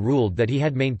unanimously ruled that he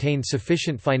had maintained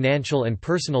sufficient financial and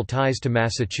personal ties to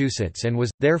Massachusetts and was,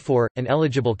 therefore, an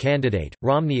eligible candidate.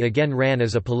 Romney again ran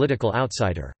as a political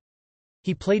outsider.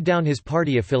 He played down his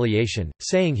party affiliation,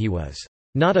 saying he was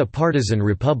not a partisan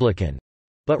Republican,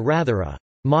 but rather a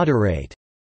moderate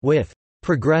with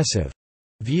progressive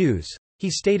views. He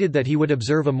stated that he would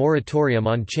observe a moratorium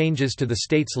on changes to the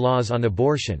state's laws on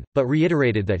abortion, but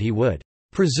reiterated that he would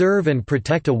preserve and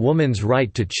protect a woman's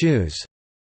right to choose,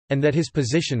 and that his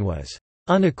position was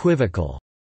unequivocal.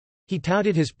 He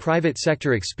touted his private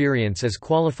sector experience as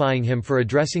qualifying him for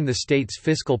addressing the state's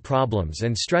fiscal problems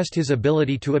and stressed his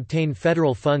ability to obtain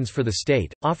federal funds for the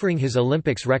state, offering his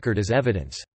Olympics record as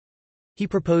evidence. He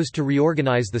proposed to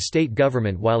reorganize the state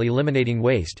government while eliminating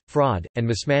waste, fraud, and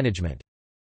mismanagement.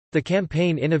 The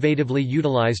campaign innovatively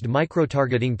utilized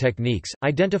micro-targeting techniques,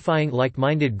 identifying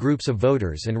like-minded groups of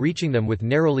voters and reaching them with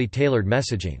narrowly tailored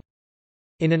messaging.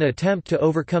 In an attempt to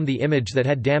overcome the image that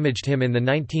had damaged him in the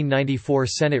 1994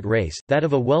 Senate race, that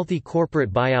of a wealthy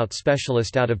corporate buyout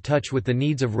specialist out of touch with the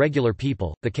needs of regular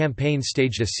people, the campaign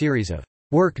staged a series of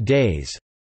work days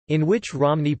in which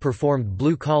Romney performed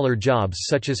blue-collar jobs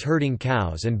such as herding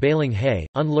cows and baling hay,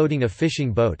 unloading a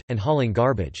fishing boat, and hauling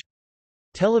garbage.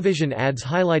 Television ads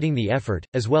highlighting the effort,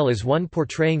 as well as one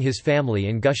portraying his family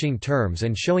in gushing terms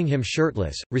and showing him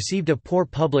shirtless, received a poor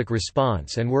public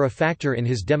response and were a factor in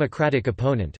his Democratic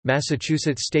opponent,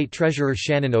 Massachusetts State Treasurer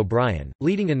Shannon O'Brien,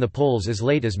 leading in the polls as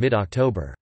late as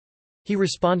mid-October. He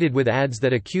responded with ads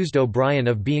that accused O'Brien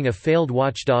of being a failed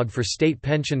watchdog for state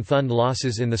pension fund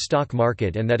losses in the stock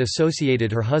market and that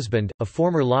associated her husband, a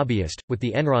former lobbyist, with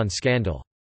the Enron scandal.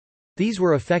 These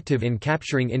were effective in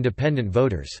capturing independent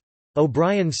voters.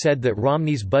 O'Brien said that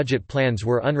Romney's budget plans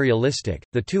were unrealistic.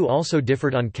 The two also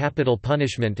differed on capital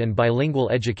punishment and bilingual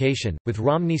education, with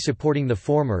Romney supporting the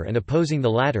former and opposing the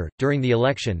latter. During the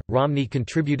election, Romney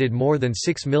contributed more than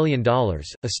 $6 million,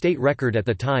 a state record at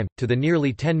the time, to the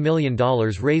nearly $10 million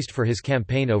raised for his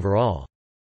campaign overall.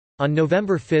 On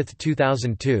November 5,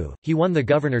 2002, he won the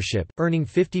governorship, earning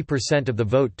 50% of the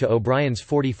vote to O'Brien's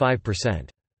 45%.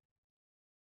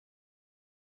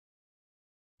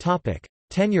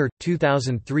 Tenure,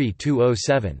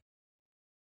 2003–2007.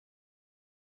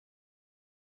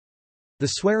 The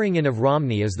swearing-in of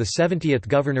Romney as the 70th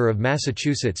governor of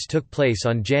Massachusetts took place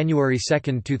on January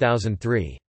 2,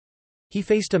 2003. He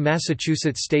faced a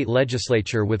Massachusetts state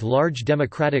legislature with large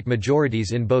Democratic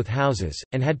majorities in both houses,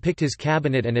 and had picked his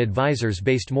cabinet and advisers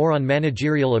based more on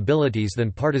managerial abilities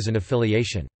than partisan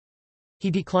affiliation.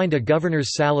 He declined a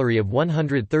governor's salary of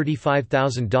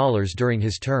 $135,000 during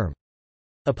his term.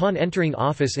 Upon entering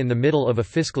office in the middle of a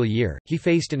fiscal year, he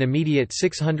faced an immediate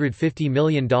 $650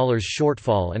 million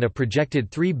shortfall and a projected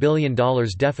 $3 billion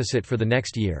deficit for the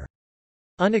next year.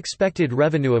 Unexpected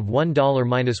revenue of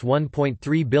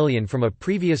 $1–1.3 billion from a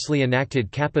previously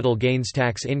enacted capital gains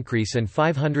tax increase and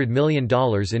 $500 million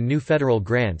in new federal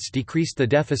grants decreased the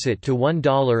deficit to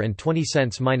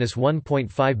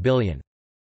 $1.20–1.5 billion.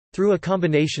 Through a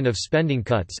combination of spending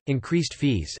cuts, increased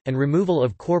fees, and removal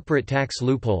of corporate tax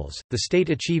loopholes, the state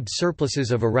achieved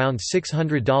surpluses of around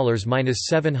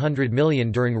 $600–700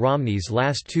 million during Romney's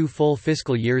last 2 full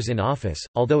fiscal years in office,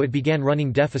 although it began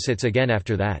running deficits again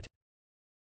after that.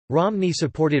 Romney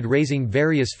supported raising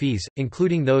various fees,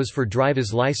 including those for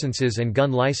driver's licenses and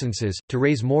gun licenses, to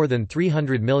raise more than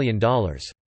 $300 million.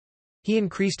 He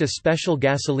increased a special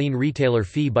gasoline retailer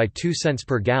fee by 2 cents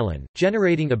per gallon,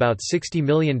 generating about $60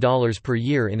 million per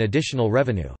year in additional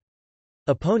revenue.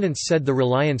 Opponents said the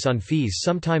reliance on fees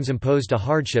sometimes imposed a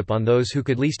hardship on those who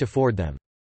could least afford them.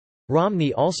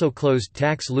 Romney also closed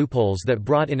tax loopholes that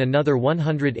brought in another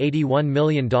 $181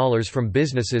 million from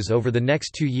businesses over the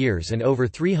next 2 years and over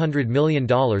 $300 million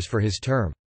for his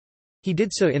term. He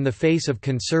did so in the face of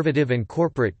conservative and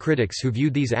corporate critics who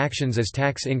viewed these actions as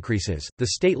tax increases. The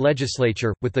state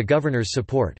legislature, with the governor's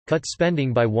support, cut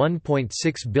spending by $1.6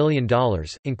 billion,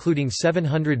 including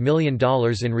 $700 million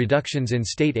in reductions in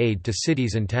state aid to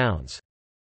cities and towns.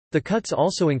 The cuts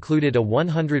also included a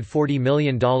 $140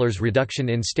 million reduction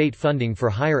in state funding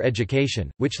for higher education,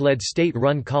 which led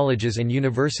state-run colleges and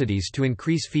universities to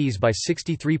increase fees by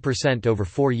 63% over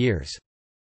 4 years.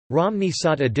 Romney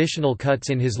sought additional cuts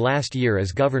in his last year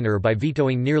as governor by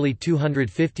vetoing nearly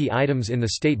 250 items in the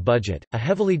state budget. A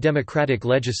heavily Democratic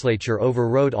legislature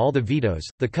overrode all the vetoes.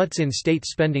 The cuts in state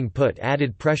spending put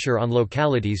added pressure on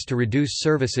localities to reduce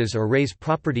services or raise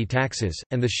property taxes,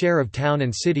 and the share of town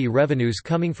and city revenues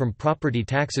coming from property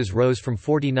taxes rose from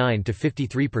 49% to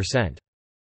 53%.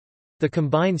 The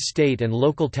combined state and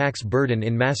local tax burden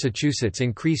in Massachusetts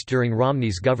increased during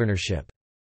Romney's governorship.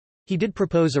 He did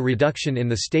propose a reduction in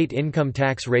the state income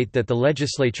tax rate that the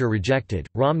legislature rejected.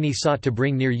 Romney sought to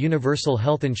bring near universal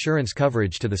health insurance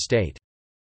coverage to the state.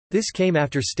 This came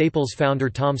after Staples founder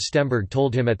Tom Stemberg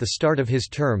told him at the start of his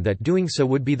term that doing so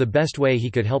would be the best way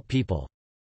he could help people.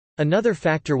 Another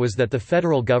factor was that the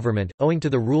federal government, owing to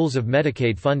the rules of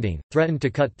Medicaid funding, threatened to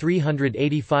cut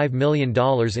 $385 million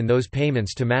in those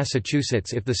payments to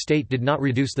Massachusetts if the state did not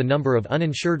reduce the number of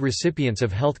uninsured recipients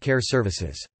of health care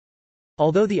services.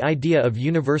 Although the idea of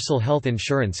universal health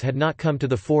insurance had not come to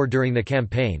the fore during the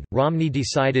campaign, Romney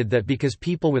decided that because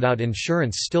people without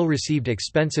insurance still received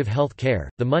expensive health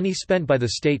care, the money spent by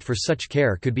the state for such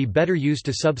care could be better used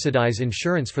to subsidize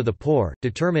insurance for the poor.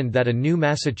 Determined that a new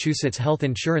Massachusetts health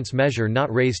insurance measure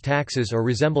not raise taxes or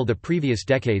resemble the previous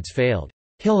decade's failed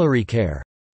HillaryCare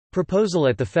proposal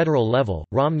at the federal level,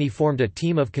 Romney formed a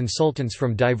team of consultants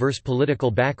from diverse political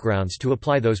backgrounds to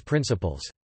apply those principles.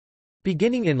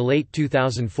 Beginning in late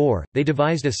 2004, they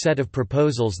devised a set of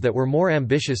proposals that were more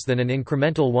ambitious than an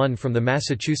incremental one from the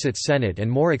Massachusetts Senate and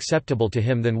more acceptable to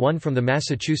him than one from the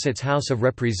Massachusetts House of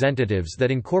Representatives that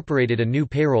incorporated a new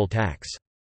payroll tax.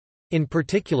 In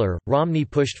particular, Romney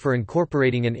pushed for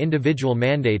incorporating an individual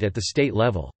mandate at the state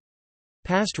level.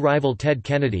 Past rival Ted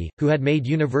Kennedy, who had made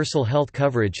universal health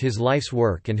coverage his life's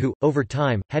work and who, over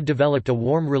time, had developed a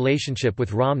warm relationship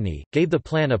with Romney, gave the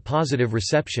plan a positive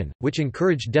reception, which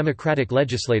encouraged Democratic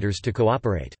legislators to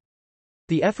cooperate.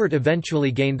 The effort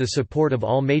eventually gained the support of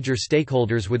all major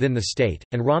stakeholders within the state,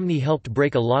 and Romney helped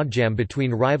break a logjam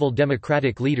between rival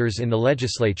Democratic leaders in the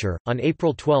legislature. On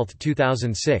April 12,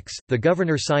 2006, the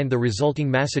governor signed the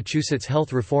resulting Massachusetts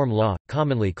health reform law,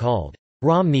 commonly called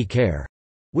Romney Care,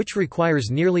 which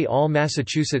requires nearly all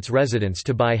Massachusetts residents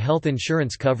to buy health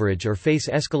insurance coverage or face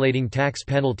escalating tax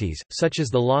penalties, such as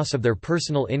the loss of their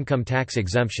personal income tax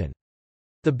exemption.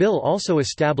 The bill also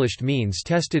established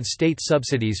means-tested state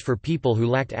subsidies for people who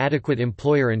lacked adequate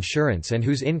employer insurance and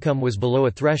whose income was below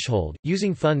a threshold,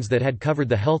 using funds that had covered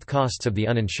the health costs of the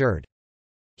uninsured.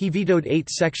 He vetoed 8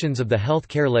 sections of the health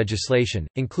care legislation,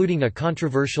 including a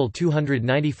controversial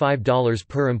 $295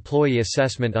 per employee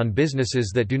assessment on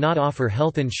businesses that do not offer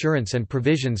health insurance and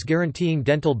provisions guaranteeing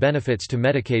dental benefits to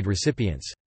Medicaid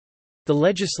recipients. The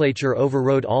legislature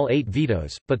overrode all 8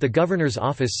 vetoes, but the governor's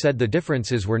office said the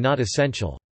differences were not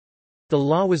essential. The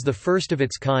law was the first of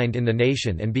its kind in the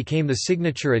nation and became the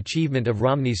signature achievement of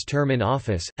Romney's term in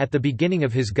office. At the beginning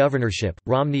of his governorship,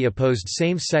 Romney opposed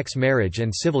same-sex marriage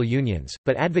and civil unions,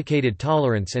 but advocated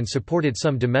tolerance and supported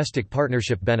some domestic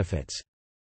partnership benefits.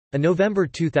 A November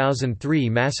 2003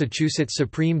 Massachusetts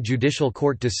Supreme Judicial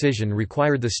Court decision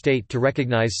required the state to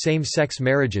recognize same-sex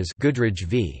marriages. Goodridge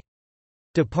v.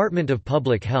 Department of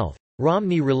Public Health.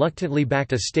 Romney reluctantly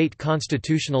backed a state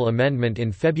constitutional amendment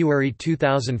in February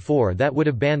 2004 that would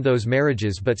have banned those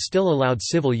marriages but still allowed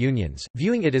civil unions,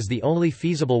 viewing it as the only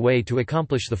feasible way to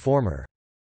accomplish the former.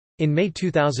 In May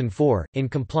 2004, in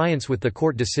compliance with the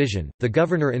court decision, the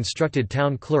governor instructed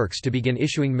town clerks to begin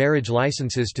issuing marriage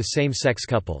licenses to same-sex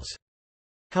couples.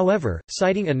 However,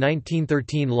 citing a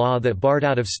 1913 law that barred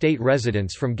out-of-state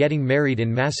residents from getting married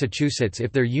in Massachusetts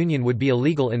if their union would be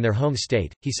illegal in their home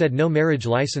state, he said no marriage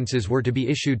licenses were to be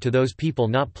issued to those people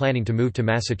not planning to move to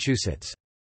Massachusetts.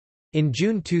 In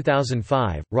June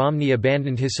 2005, Romney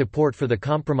abandoned his support for the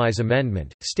Compromise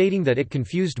Amendment, stating that it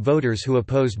confused voters who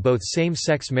opposed both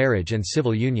same-sex marriage and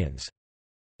civil unions.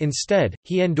 Instead,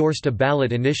 he endorsed a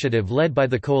ballot initiative led by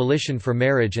the Coalition for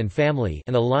Marriage and Family,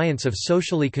 an alliance of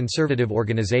socially conservative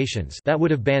organizations, that would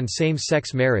have banned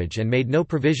same-sex marriage and made no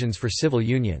provisions for civil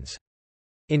unions.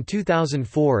 In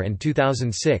 2004 and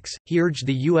 2006, he urged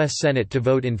the U.S. Senate to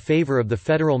vote in favor of the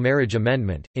federal marriage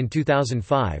amendment. In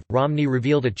 2005, Romney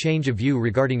revealed a change of view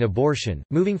regarding abortion,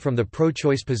 moving from the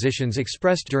pro-choice positions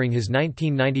expressed during his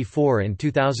 1994 and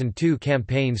 2002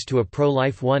 campaigns to a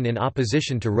pro-life one in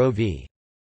opposition to Roe v.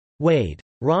 Wade.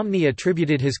 Romney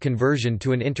attributed his conversion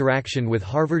to an interaction with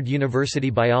Harvard University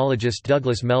biologist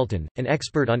Douglas Melton, an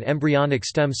expert on embryonic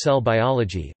stem cell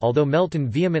biology, although Melton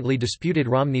vehemently disputed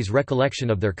Romney's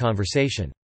recollection of their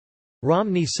conversation.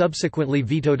 Romney subsequently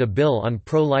vetoed a bill on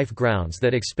pro-life grounds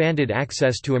that expanded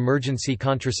access to emergency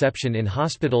contraception in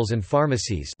hospitals and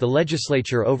pharmacies. The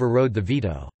legislature overrode the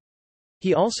veto.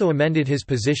 He also amended his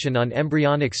position on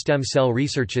embryonic stem cell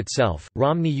research itself.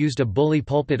 Romney used a bully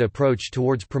pulpit approach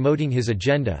towards promoting his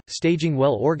agenda, staging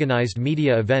well-organized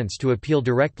media events to appeal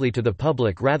directly to the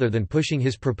public rather than pushing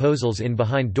his proposals in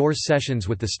behind-doors sessions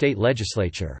with the state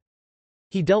legislature.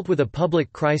 He dealt with a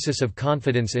public crisis of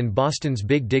confidence in Boston's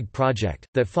Big Dig project,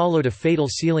 that followed a fatal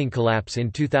ceiling collapse in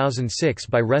 2006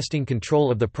 by wresting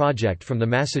control of the project from the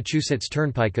Massachusetts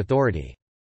Turnpike Authority.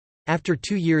 After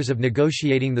 2 years of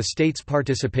negotiating the state's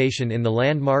participation in the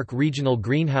landmark Regional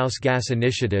Greenhouse Gas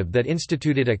Initiative that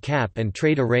instituted a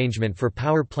cap-and-trade arrangement for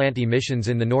power plant emissions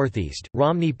in the Northeast,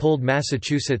 Romney pulled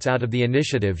Massachusetts out of the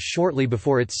initiative shortly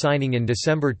before its signing in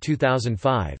December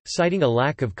 2005, citing a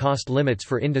lack of cost limits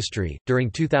for industry. During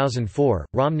 2004,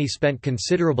 Romney spent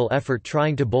considerable effort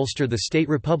trying to bolster the state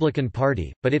Republican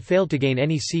Party, but it failed to gain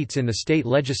any seats in the state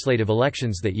legislative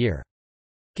elections that year.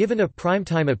 Given a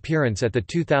primetime appearance at the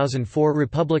 2004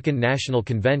 Republican National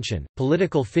Convention,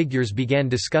 political figures began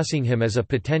discussing him as a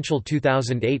potential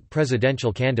 2008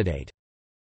 presidential candidate.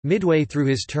 Midway through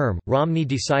his term, Romney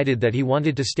decided that he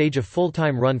wanted to stage a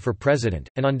full-time run for president,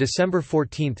 and on December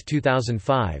 14,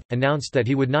 2005, announced that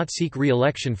he would not seek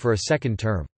re-election for a second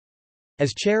term.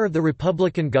 As chair of the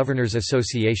Republican Governors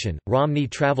Association, Romney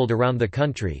traveled around the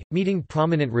country, meeting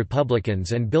prominent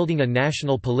Republicans and building a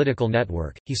national political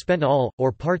network. He spent all,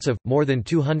 or parts of, more than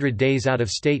 200 days out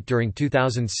of state during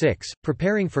 2006,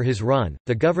 preparing for his run.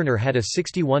 The governor had a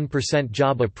 61%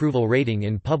 job approval rating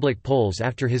in public polls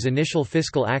after his initial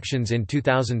fiscal actions in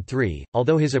 2003,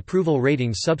 although his approval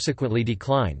rating subsequently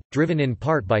declined, driven in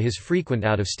part by his frequent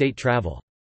out-of-state travel.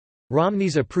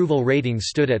 Romney's approval rating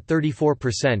stood at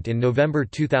 34% in November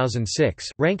 2006,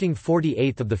 ranking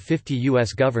 48th of the 50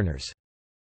 U.S. governors.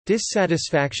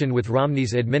 Dissatisfaction with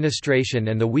Romney's administration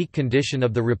and the weak condition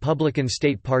of the Republican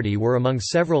state party were among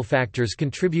several factors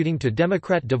contributing to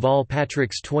Democrat Deval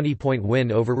Patrick's 20-point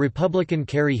win over Republican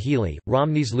Kerry Healey,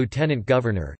 Romney's lieutenant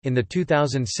governor. In the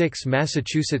 2006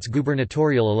 Massachusetts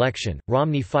gubernatorial election,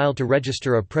 Romney filed to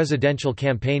register a presidential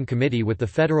campaign committee with the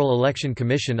Federal Election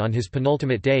Commission on his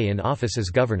penultimate day in office as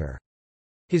governor.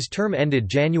 His term ended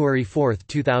January 4,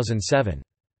 2007.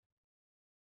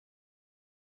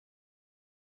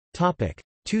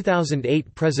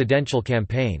 2008 presidential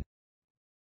campaign.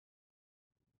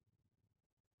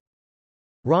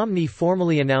 Romney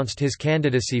formally announced his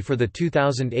candidacy for the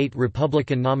 2008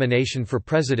 Republican nomination for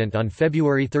president on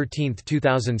February 13,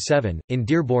 2007, in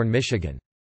Dearborn, Michigan.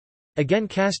 Again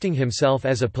casting himself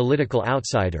as a political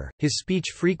outsider, his speech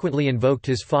frequently invoked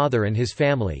his father and his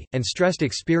family, and stressed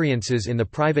experiences in the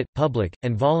private, public,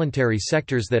 and voluntary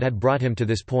sectors that had brought him to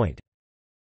this point.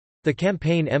 The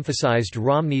campaign emphasized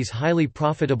Romney's highly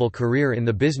profitable career in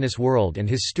the business world and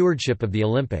his stewardship of the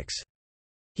Olympics.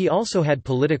 He also had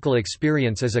political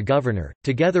experience as a governor,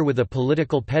 together with a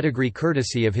political pedigree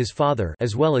courtesy of his father,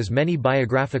 as well as many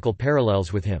biographical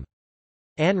parallels with him.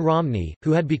 Ann Romney,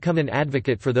 who had become an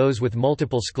advocate for those with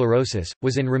multiple sclerosis,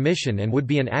 was in remission and would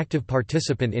be an active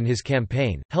participant in his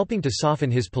campaign, helping to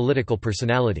soften his political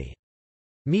personality.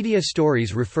 Media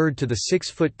stories referred to the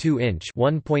 6'2"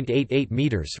 (1.88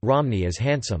 meters) Romney as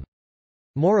handsome.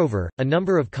 Moreover, a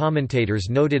number of commentators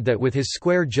noted that with his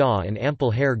square jaw and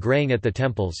ample hair graying at the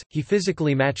temples, he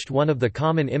physically matched one of the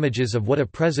common images of what a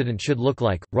president should look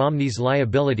like. Romney's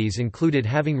liabilities included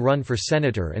having run for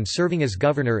senator and serving as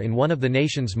governor in one of the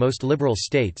nation's most liberal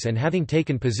states and having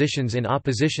taken positions in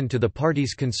opposition to the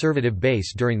party's conservative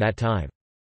base during that time.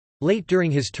 Late during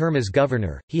his term as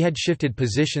governor, he had shifted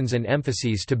positions and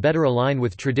emphases to better align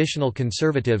with traditional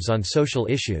conservatives on social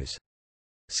issues.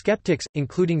 Skeptics,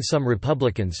 including some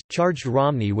Republicans, charged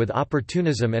Romney with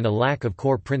opportunism and a lack of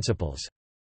core principles.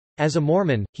 As a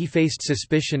Mormon, he faced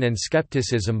suspicion and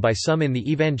skepticism by some in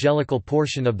the evangelical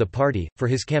portion of the party. For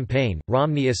his campaign,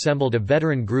 Romney assembled a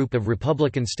veteran group of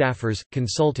Republican staffers,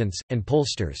 consultants, and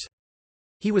pollsters.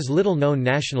 He was little known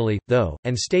nationally, though,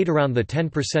 and stayed around the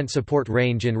 10% support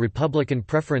range in Republican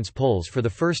preference polls for the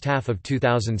first half of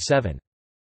 2007.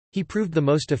 He proved the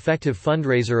most effective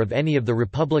fundraiser of any of the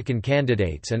Republican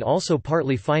candidates and also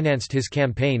partly financed his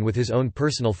campaign with his own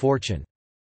personal fortune.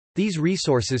 These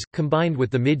resources, combined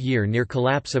with the mid-year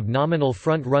near-collapse of nominal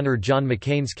front-runner John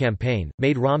McCain's campaign,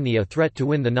 made Romney a threat to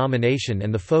win the nomination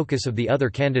and the focus of the other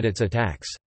candidates' attacks.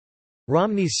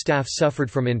 Romney's staff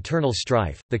suffered from internal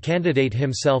strife. The candidate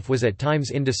himself was at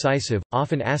times indecisive,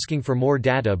 often asking for more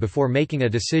data before making a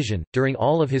decision. During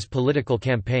all of his political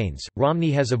campaigns,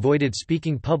 Romney has avoided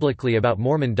speaking publicly about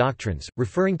Mormon doctrines,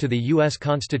 referring to the U.S.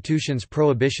 Constitution's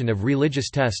prohibition of religious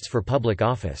tests for public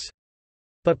office.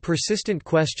 But persistent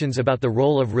questions about the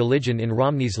role of religion in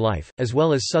Romney's life, as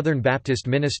well as Southern Baptist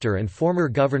minister and former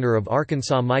governor of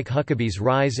Arkansas Mike Huckabee's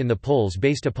rise in the polls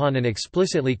based upon an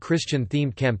explicitly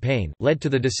Christian-themed campaign, led to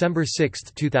the December 6,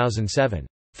 2007,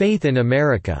 "Faith in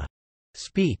America"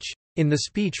 speech. In the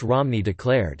speech Romney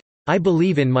declared, "I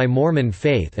believe in my Mormon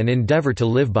faith and endeavor to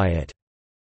live by it.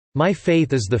 My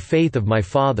faith is the faith of my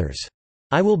fathers.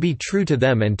 I will be true to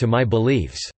them and to my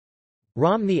beliefs."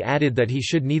 Romney added that he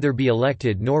should neither be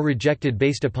elected nor rejected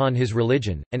based upon his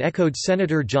religion, and echoed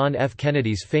Senator John F.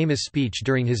 Kennedy's famous speech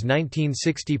during his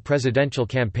 1960 presidential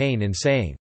campaign in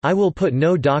saying, "I will put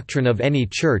no doctrine of any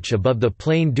church above the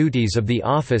plain duties of the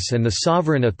office and the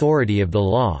sovereign authority of the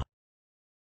law."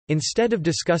 Instead of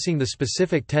discussing the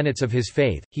specific tenets of his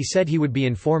faith, he said he would be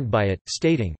informed by it,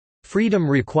 stating, "Freedom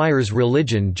requires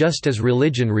religion just as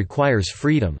religion requires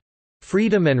freedom.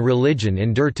 Freedom and religion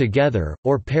endure together,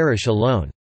 or perish alone."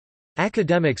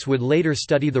 Academics would later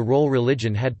study the role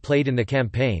religion had played in the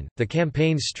campaign. The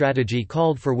campaign's strategy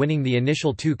called for winning the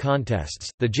initial two contests,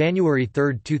 the January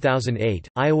 3, 2008,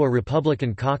 Iowa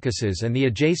Republican caucuses and the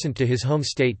adjacent to his home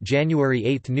state January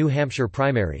 8 New Hampshire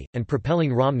primary, and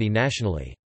propelling Romney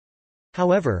nationally.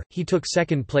 However, he took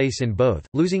second place in both,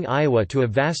 losing Iowa to a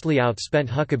vastly outspent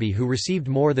Huckabee who received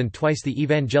more than twice the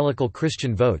evangelical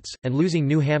Christian votes, and losing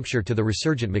New Hampshire to the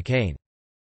resurgent McCain.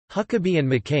 Huckabee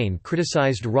and McCain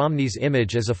criticized Romney's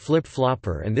image as a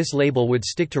flip-flopper, and this label would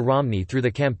stick to Romney through the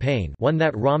campaign, one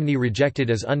that Romney rejected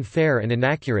as unfair and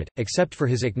inaccurate, except for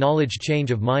his acknowledged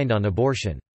change of mind on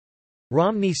abortion.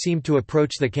 Romney seemed to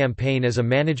approach the campaign as a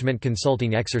management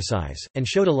consulting exercise, and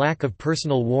showed a lack of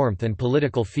personal warmth and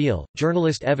political feel.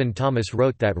 Journalist Evan Thomas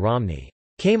wrote that Romney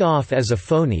came off as a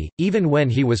phony, even when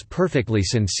he was perfectly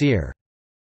sincere.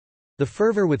 The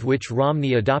fervor with which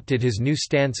Romney adopted his new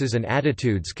stances and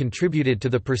attitudes contributed to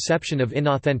the perception of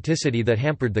inauthenticity that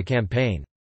hampered the campaign.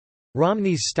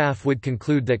 Romney's staff would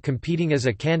conclude that competing as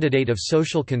a candidate of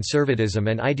social conservatism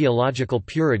and ideological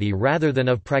purity rather than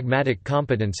of pragmatic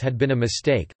competence had been a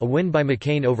mistake. A win by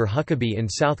McCain over Huckabee in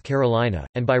South Carolina,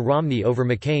 and by Romney over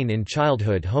McCain in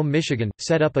childhood home Michigan,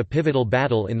 set up a pivotal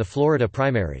battle in the Florida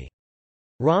primary.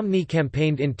 Romney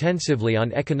campaigned intensively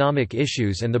on economic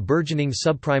issues and the burgeoning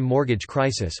subprime mortgage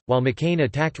crisis, while McCain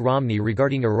attacked Romney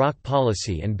regarding Iraq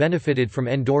policy and benefited from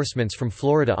endorsements from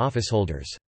Florida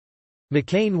officeholders.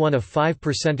 McCain won a 5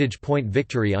 percentage point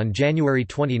victory on January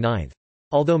 29.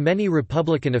 Although many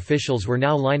Republican officials were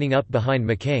now lining up behind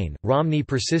McCain, Romney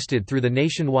persisted through the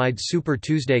nationwide Super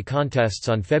Tuesday contests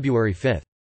on February 5.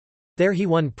 There he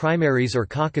won primaries or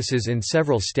caucuses in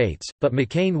several states, but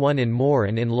McCain won in more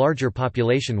and in larger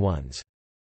population ones.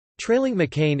 Trailing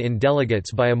McCain in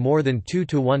delegates by a more than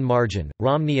 2-to-1 margin,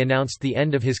 Romney announced the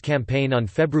end of his campaign on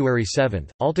February 7.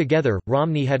 Altogether,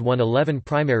 Romney had won 11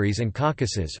 primaries and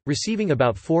caucuses, receiving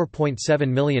about 4.7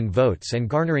 million votes and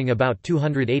garnering about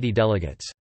 280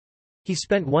 delegates. He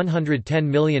spent $110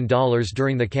 million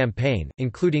during the campaign,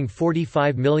 including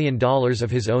 $45 million of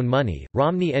his own money.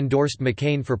 Romney endorsed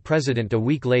McCain for president a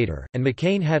week later, and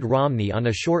McCain had Romney on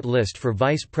a short list for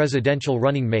vice presidential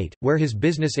running mate, where his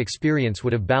business experience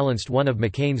would have balanced one of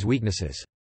McCain's weaknesses.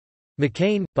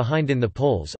 McCain, behind in the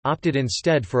polls, opted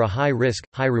instead for a high-risk,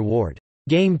 high-reward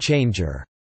game changer,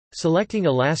 selecting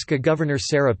Alaska Governor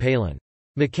Sarah Palin.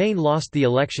 McCain lost the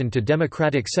election to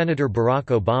Democratic Senator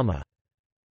Barack Obama.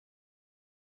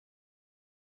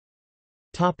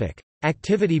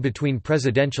 Activity between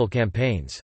presidential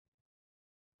campaigns.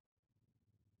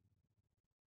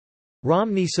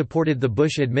 Romney supported the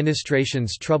Bush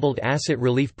administration's troubled asset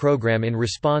relief program in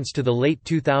response to the late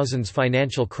 2000s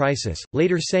financial crisis,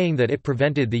 later saying that it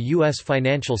prevented the U.S.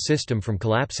 financial system from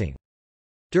collapsing.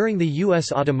 During the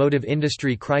U.S. automotive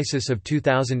industry crisis of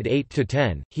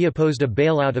 2008–10, he opposed a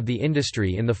bailout of the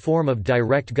industry in the form of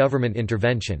direct government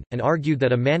intervention, and argued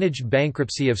that a managed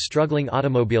bankruptcy of struggling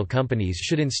automobile companies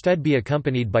should instead be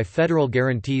accompanied by federal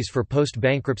guarantees for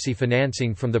post-bankruptcy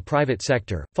financing from the private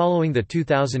sector. Following the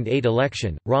 2008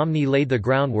 election, Romney laid the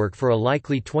groundwork for a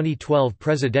likely 2012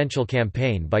 presidential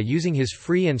campaign by using his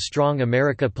Free and Strong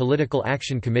America Political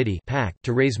Action Committee (PAC)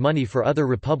 to raise money for other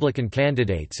Republican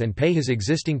candidates and pay his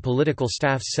existing political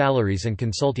staff's salaries and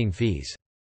consulting fees.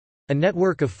 A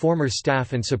network of former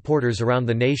staff and supporters around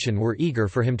the nation were eager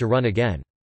for him to run again.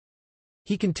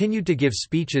 He continued to give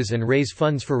speeches and raise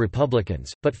funds for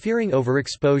Republicans, but fearing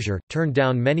overexposure, turned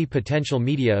down many potential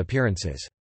media appearances.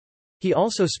 He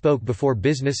also spoke before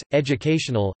business,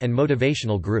 educational, and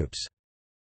motivational groups.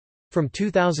 From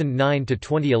 2009 to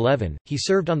 2011, he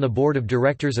served on the board of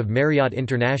directors of Marriott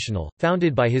International,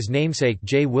 founded by his namesake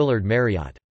J. Willard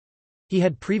Marriott. He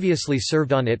had previously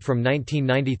served on it from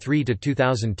 1993 to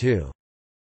 2002.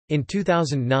 In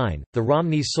 2009, the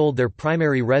Romneys sold their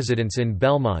primary residence in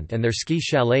Belmont and their ski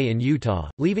chalet in Utah,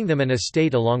 leaving them an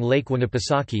estate along Lake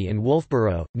Winnipesaukee in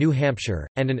Wolfboro, New Hampshire,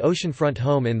 and an oceanfront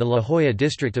home in the La Jolla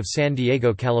district of San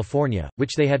Diego, California,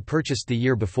 which they had purchased the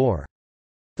year before.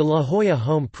 The La Jolla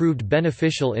home proved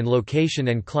beneficial in location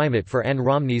and climate for Ann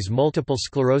Romney's multiple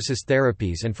sclerosis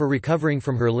therapies and for recovering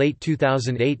from her late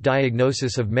 2008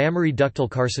 diagnosis of mammary ductal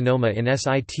carcinoma in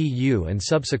situ and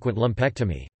subsequent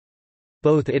lumpectomy.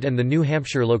 Both it and the New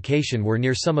Hampshire location were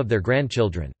near some of their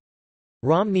grandchildren.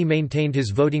 Romney maintained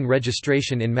his voting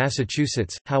registration in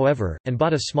Massachusetts, however, and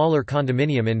bought a smaller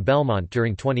condominium in Belmont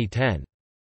during 2010.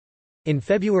 In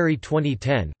February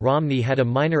 2010, Romney had a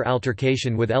minor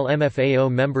altercation with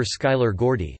LMFAO member Skylar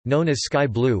Gordy, known as Sky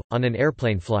Blue, on an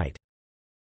airplane flight.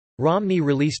 Romney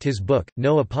released his book,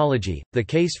 No Apology: The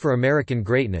Case for American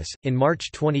Greatness, in March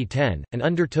 2010, and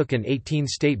undertook an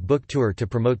 18-state book tour to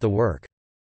promote the work.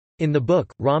 In the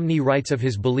book, Romney writes of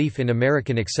his belief in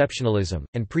American exceptionalism,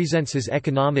 and presents his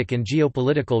economic and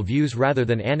geopolitical views rather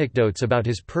than anecdotes about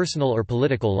his personal or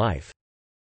political life.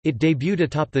 It debuted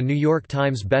atop the New York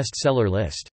Times bestseller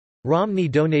list. Romney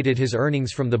donated his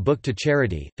earnings from the book to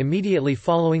charity. Immediately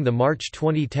following the March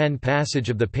 2010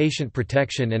 passage of the Patient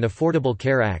Protection and Affordable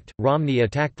Care Act, Romney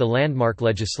attacked the landmark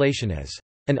legislation as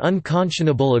an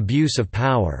unconscionable abuse of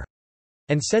power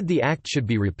and said the act should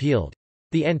be repealed.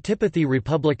 The antipathy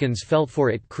Republicans felt for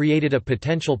it created a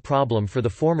potential problem for the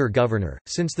former governor,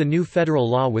 since the new federal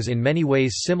law was in many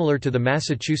ways similar to the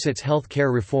Massachusetts health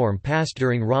care reform passed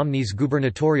during Romney's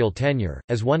gubernatorial tenure,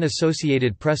 as one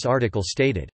Associated Press article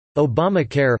stated,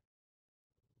 "Obamacare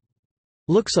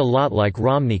looks a lot like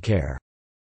Romneycare."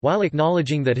 While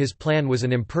acknowledging that his plan was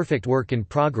an imperfect work in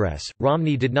progress,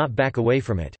 Romney did not back away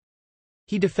from it.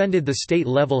 He defended the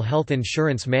state-level health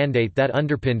insurance mandate that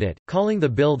underpinned it, calling the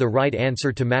bill the right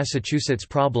answer to Massachusetts'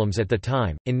 problems at the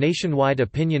time. In nationwide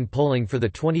opinion polling for the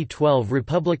 2012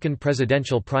 Republican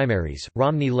presidential primaries,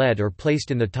 Romney led or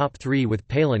placed in the top three with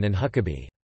Palin and Huckabee.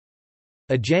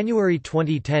 A January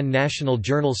 2010 National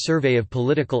Journal survey of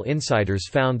political insiders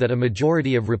found that a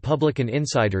majority of Republican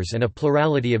insiders and a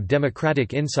plurality of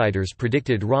Democratic insiders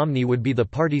predicted Romney would be the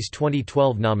party's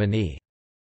 2012 nominee.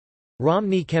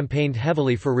 Romney campaigned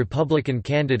heavily for Republican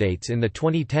candidates in the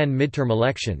 2010 midterm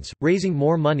elections, raising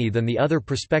more money than the other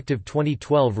prospective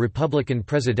 2012 Republican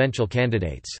presidential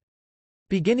candidates.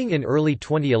 Beginning in early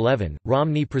 2011,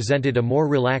 Romney presented a more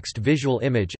relaxed visual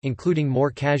image, including more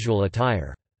casual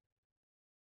attire.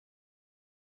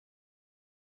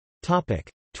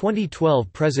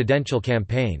 2012 presidential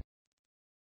campaign.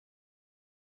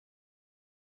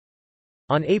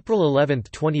 On April 11,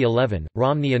 2011,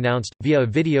 Romney announced, via a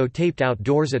video taped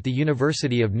outdoors at the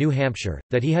University of New Hampshire,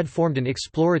 that he had formed an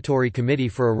exploratory committee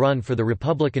for a run for the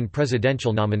Republican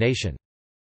presidential nomination.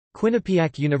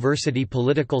 Quinnipiac University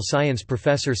political science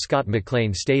professor Scott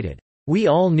McLean stated, "We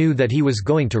all knew that he was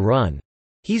going to run.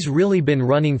 He's really been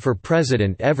running for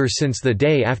president ever since the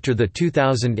day after the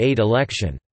 2008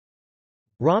 election."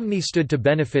 Romney stood to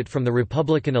benefit from the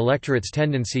Republican electorate's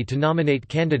tendency to nominate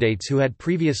candidates who had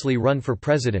previously run for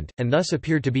president, and thus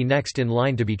appeared to be next in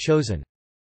line to be chosen.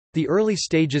 The early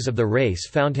stages of the race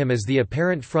found him as the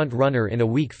apparent front-runner in a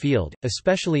weak field,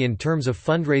 especially in terms of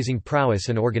fundraising prowess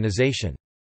and organization.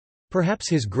 Perhaps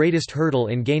his greatest hurdle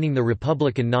in gaining the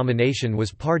Republican nomination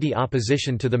was party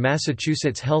opposition to the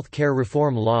Massachusetts health care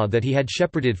reform law that he had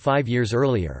shepherded 5 years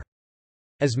earlier.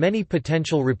 As many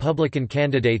potential Republican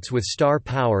candidates with star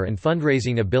power and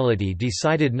fundraising ability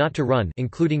decided not to run,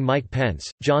 including Mike Pence,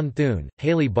 John Thune,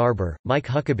 Haley Barbour, Mike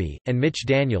Huckabee, and Mitch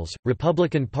Daniels,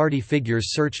 Republican Party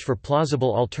figures searched for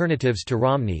plausible alternatives to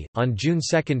Romney. On June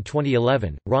 2,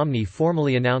 2011, Romney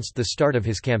formally announced the start of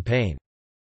his campaign.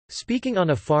 Speaking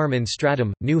on a farm in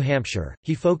Stratham, New Hampshire,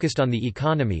 he focused on the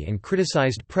economy and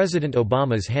criticized President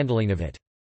Obama's handling of it.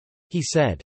 He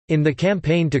said, "In the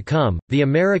campaign to come, the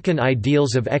American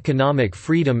ideals of economic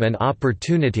freedom and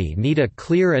opportunity need a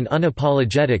clear and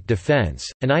unapologetic defense,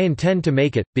 and I intend to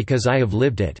make it, because I have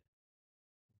lived it."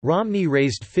 Romney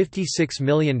raised $56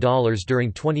 million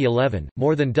during 2011,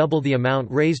 more than double the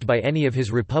amount raised by any of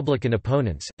his Republican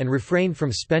opponents, and refrained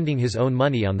from spending his own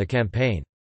money on the campaign.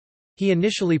 He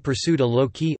initially pursued a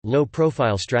low-key,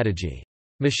 low-profile strategy.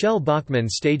 Michelle Bachmann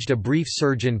staged a brief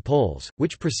surge in polls,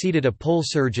 which preceded a poll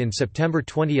surge in September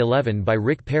 2011 by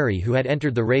Rick Perry, who had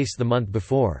entered the race the month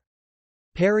before.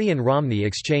 Perry and Romney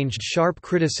exchanged sharp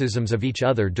criticisms of each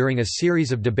other during a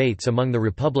series of debates among the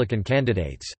Republican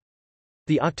candidates.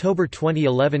 The October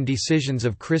 2011 decisions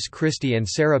of Chris Christie and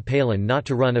Sarah Palin not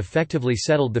to run effectively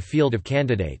settled the field of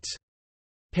candidates.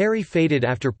 Perry faded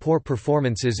after poor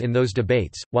performances in those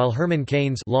debates, while Herman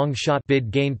Cain's long shot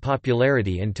bid gained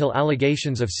popularity until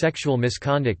allegations of sexual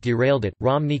misconduct derailed it.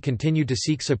 Romney continued to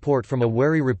seek support from a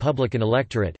wary Republican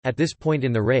electorate. At this point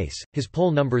in the race, his poll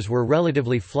numbers were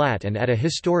relatively flat and at a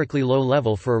historically low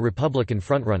level for a Republican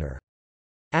frontrunner.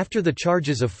 After the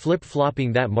charges of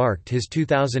flip-flopping that marked his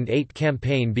 2008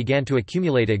 campaign began to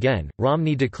accumulate again,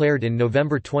 Romney declared in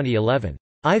November 2011,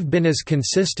 "I've been as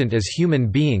consistent as human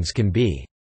beings can be."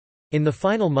 In the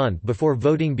final month before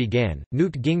voting began,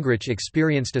 Newt Gingrich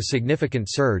experienced a significant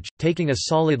surge, taking a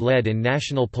solid lead in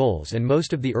national polls and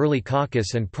most of the early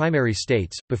caucus and primary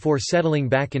states, before settling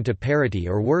back into parity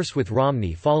or worse with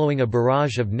Romney following a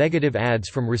barrage of negative ads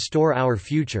from Restore Our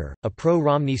Future, a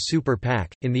pro-Romney super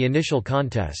PAC. In the initial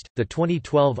contest, the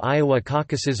 2012 Iowa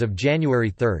caucuses of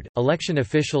January 3, election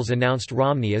officials announced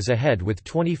Romney as ahead with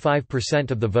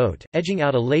 25% of the vote, edging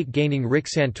out a late-gaining Rick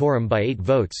Santorum by 8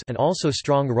 votes, and also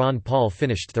strong Ron Paul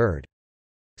finished third.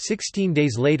 16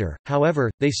 days later,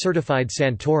 however, they certified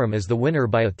Santorum as the winner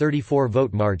by a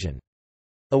 34-vote margin.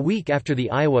 A week after the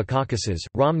Iowa caucuses,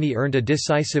 Romney earned a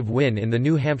decisive win in the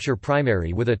New Hampshire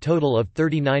primary with a total of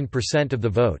 39% of the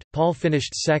vote. Paul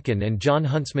finished second and John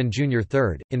Huntsman Jr.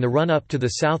 third. In the run-up to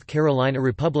the South Carolina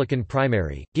Republican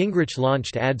primary, Gingrich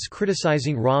launched ads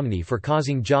criticizing Romney for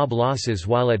causing job losses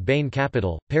while at Bain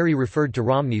Capital. Perry referred to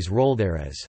Romney's role there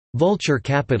as vulture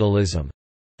capitalism.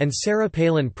 And Sarah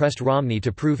Palin pressed Romney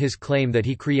to prove his claim that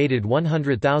he created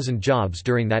 100,000 jobs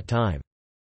during that time.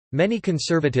 Many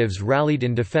conservatives rallied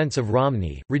in defense of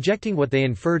Romney, rejecting what they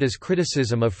inferred as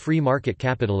criticism of free market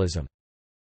capitalism.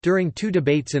 During 2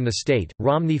 debates in the state,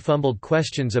 Romney fumbled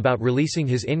questions about releasing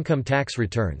his income tax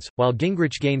returns, while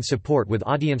Gingrich gained support with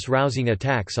audience-rousing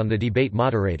attacks on the debate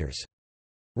moderators.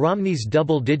 Romney's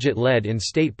double-digit lead in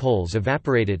state polls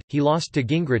evaporated, he lost to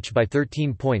Gingrich by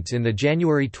 13 points in the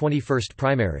January 21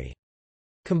 primary.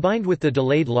 Combined with the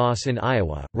delayed loss in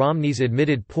Iowa, Romney's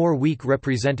admitted poor week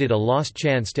represented a lost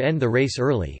chance to end the race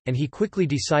early, and he quickly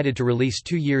decided to release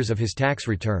 2 years of his tax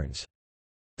returns.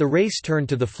 The race turned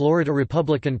to the Florida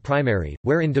Republican primary,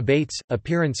 where in debates,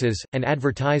 appearances, and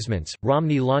advertisements,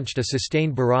 Romney launched a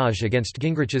sustained barrage against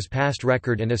Gingrich's past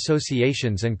record and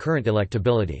associations and current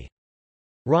electability.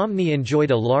 Romney enjoyed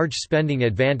a large spending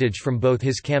advantage from both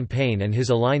his campaign and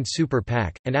his aligned super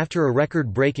PAC, and after a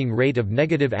record-breaking rate of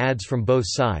negative ads from both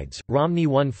sides, Romney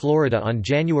won Florida on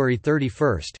January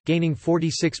 31, gaining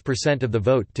 46% of the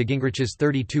vote to Gingrich's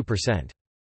 32%.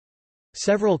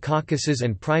 Several caucuses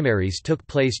and primaries took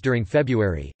place during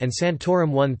February, and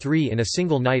Santorum won 3 in a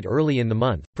single night early in the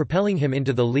month, propelling him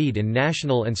into the lead in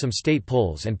national and some state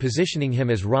polls and positioning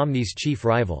him as Romney's chief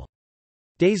rival.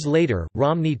 Days later,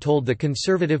 Romney told the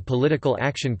Conservative Political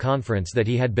Action Conference that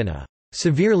he had been a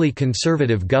severely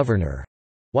conservative governor,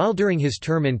 while during his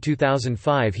term in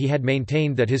 2005 he had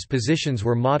maintained that his positions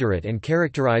were moderate and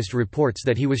characterized reports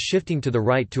that he was shifting to the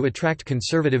right to attract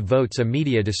conservative votes a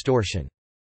media distortion.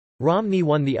 Romney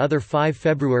won the other 5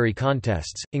 February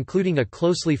contests, including a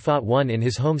closely fought one in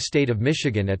his home state of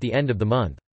Michigan at the end of the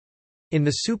month. In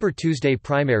the Super Tuesday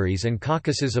primaries and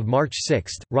caucuses of March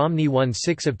 6, Romney won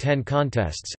 6 of 10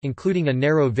 contests, including a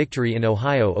narrow victory in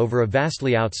Ohio over a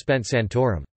vastly outspent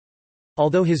Santorum.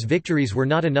 Although his victories were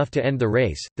not enough to end the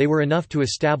race, they were enough to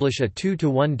establish a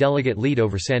 2-to-1 delegate lead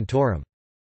over Santorum.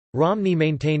 Romney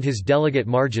maintained his delegate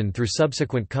margin through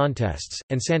subsequent contests,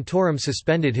 and Santorum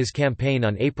suspended his campaign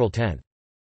on April 10.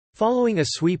 Following a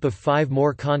sweep of 5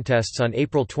 more contests on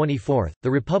April 24,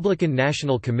 the Republican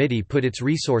National Committee put its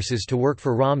resources to work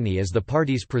for Romney as the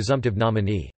party's presumptive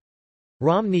nominee.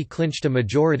 Romney clinched a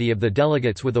majority of the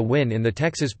delegates with a win in the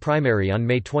Texas primary on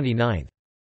May 29.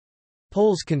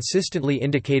 Polls consistently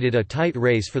indicated a tight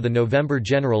race for the November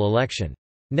general election.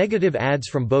 Negative ads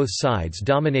from both sides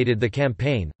dominated the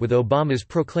campaign, with Obama's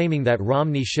proclaiming that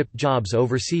Romney shipped jobs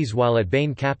overseas while at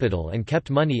Bain Capital and kept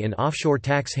money in offshore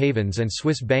tax havens and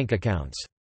Swiss bank accounts.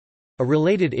 A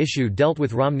related issue dealt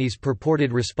with Romney's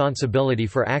purported responsibility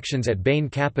for actions at Bain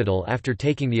Capital after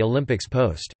taking the Olympics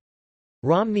post.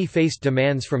 Romney faced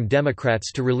demands from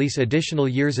Democrats to release additional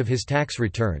years of his tax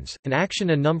returns, an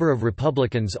action a number of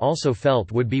Republicans also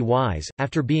felt would be wise.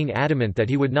 After being adamant that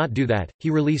he would not do that, he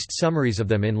released summaries of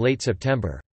them in late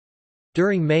September.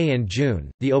 During May and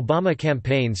June, the Obama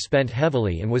campaign spent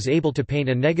heavily and was able to paint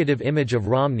a negative image of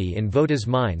Romney in voters'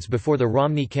 minds before the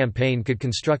Romney campaign could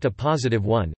construct a positive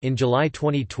one. In July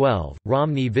 2012,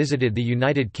 Romney visited the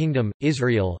United Kingdom,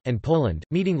 Israel, and Poland,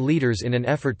 meeting leaders in an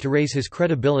effort to raise his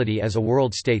credibility as a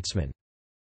world statesman.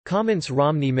 Comments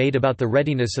Romney made about the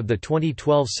readiness of the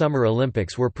 2012 Summer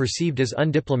Olympics were perceived as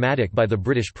undiplomatic by the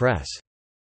British press.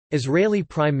 Israeli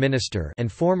Prime Minister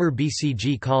and former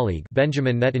BCG colleague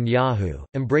Benjamin Netanyahu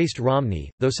embraced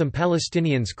Romney, though some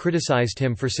Palestinians criticized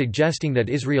him for suggesting that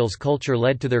Israel's culture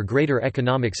led to their greater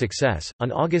economic success.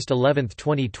 On August 11,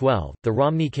 2012, the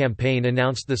Romney campaign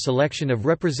announced the selection of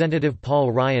Representative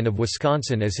Paul Ryan of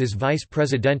Wisconsin as his vice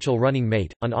presidential running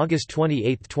mate. On August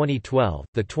 28, 2012,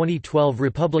 the 2012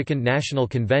 Republican National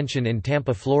Convention in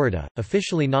Tampa, Florida,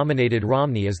 officially nominated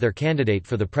Romney as their candidate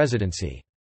for the presidency.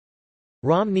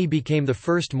 Romney became the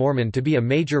first Mormon to be a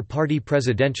major party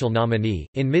presidential nominee.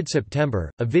 In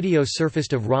mid-September, a video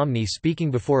surfaced of Romney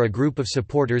speaking before a group of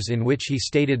supporters in which he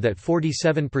stated that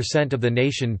 47% of the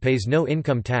nation pays no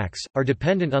income tax, are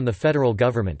dependent on the federal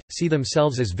government, see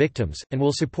themselves as victims, and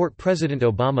will support President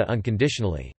Obama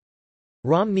unconditionally.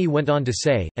 Romney went on to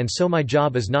say, "And so my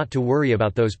job is not to worry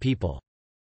about those people.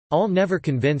 I'll never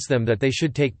convince them that they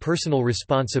should take personal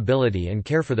responsibility and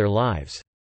care for their lives."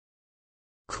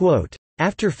 Quote,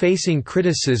 "After facing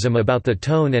criticism about the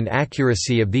tone and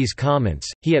accuracy of these comments,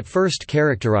 he at first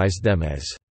characterized them as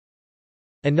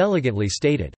inelegantly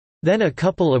stated. Then a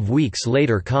couple of weeks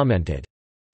later commented,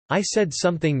 'I said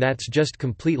something that's just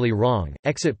completely wrong.'"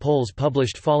 Exit polls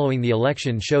published following the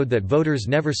election showed that voters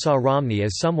never saw Romney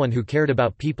as someone who cared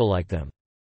about people like them.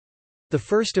 The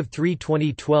first of 3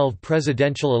 2012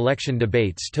 presidential election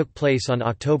debates took place on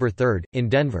October 3, in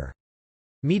Denver.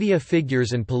 Media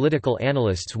figures and political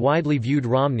analysts widely viewed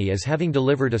Romney as having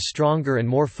delivered a stronger and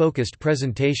more focused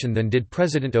presentation than did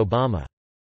President Obama.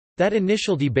 That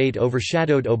initial debate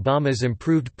overshadowed Obama's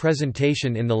improved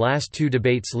presentation in the last 2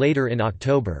 debates later in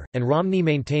October, and Romney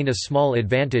maintained a small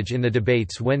advantage in the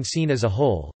debates when seen as a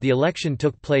whole. The election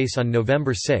took place on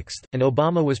November 6, and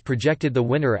Obama was projected the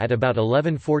winner at about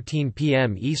 11:14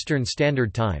 p.m. Eastern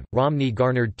Standard Time. Romney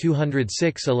garnered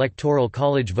 206 Electoral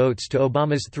College votes to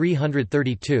Obama's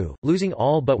 332, losing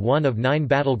all but one of 9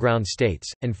 battleground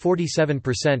states, and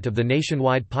 47% of the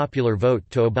nationwide popular vote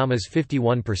to Obama's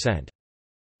 51%.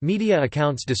 Media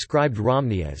accounts described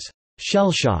Romney as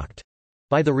shell-shocked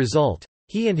by the result.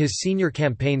 He and his senior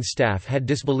campaign staff had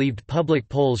disbelieved public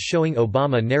polls showing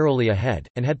Obama narrowly ahead,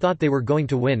 and had thought they were going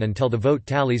to win until the vote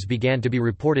tallies began to be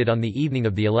reported on the evening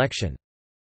of the election.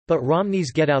 But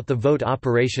Romney's get-out-the-vote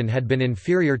operation had been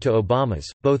inferior to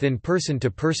Obama's, both in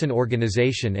person-to-person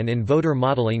organization and in voter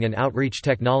modeling and outreach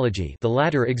technology, the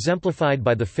latter exemplified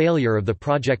by the failure of the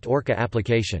Project Orca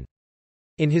application.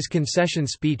 In his concession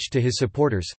speech to his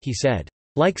supporters, he said,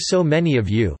 "Like so many of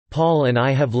you, Paul and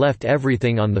I have left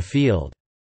everything on the field.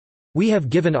 We have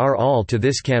given our all to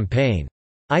this campaign.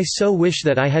 I so wish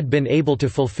that I had been able to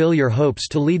fulfill your hopes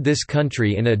to lead this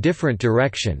country in a different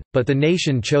direction, but the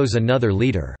nation chose another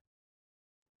leader."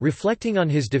 Reflecting on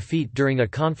his defeat during a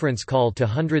conference call to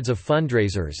hundreds of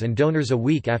fundraisers and donors a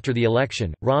week after the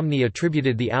election, Romney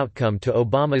attributed the outcome to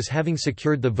Obama's having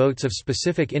secured the votes of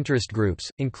specific interest groups,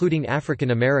 including African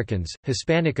Americans,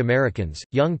 Hispanic Americans,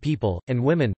 young people, and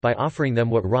women, by offering them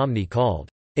what Romney called,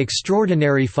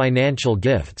 "extraordinary financial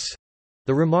gifts."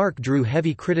 The remark drew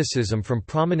heavy criticism from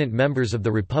prominent members of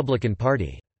the Republican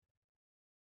Party.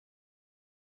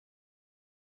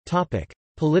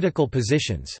 Political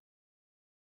positions.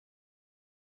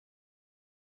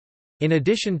 In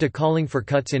addition to calling for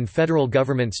cuts in federal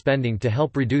government spending to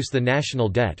help reduce the national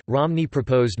debt, Romney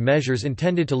proposed measures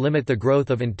intended to limit the growth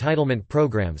of entitlement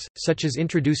programs, such as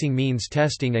introducing means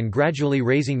testing and gradually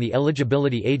raising the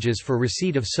eligibility ages for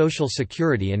receipt of Social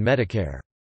Security and Medicare.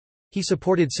 He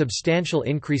supported substantial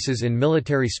increases in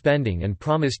military spending and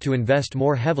promised to invest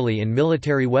more heavily in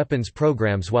military weapons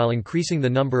programs while increasing the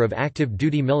number of active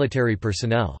duty military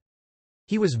personnel.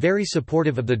 He was very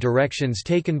supportive of the directions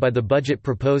taken by the budget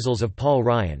proposals of Paul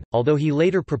Ryan. Although he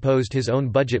later proposed his own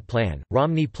budget plan,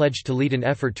 Romney pledged to lead an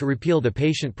effort to repeal the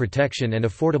Patient Protection and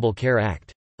Affordable Care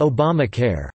Act,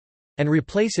 Obamacare, and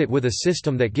replace it with a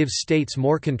system that gives states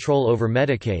more control over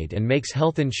Medicaid and makes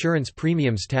health insurance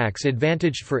premiums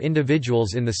tax-advantaged for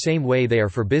individuals in the same way they are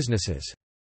for businesses.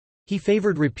 He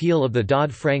favored repeal of the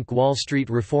Dodd-Frank Wall Street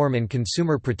Reform and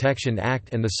Consumer Protection Act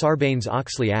and the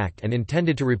Sarbanes-Oxley Act and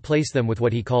intended to replace them with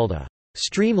what he called a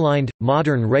streamlined,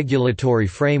 modern regulatory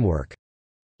framework.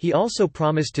 He also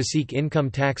promised to seek income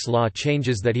tax law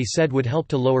changes that he said would help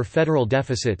to lower federal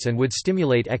deficits and would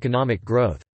stimulate economic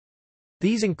growth.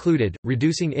 These included,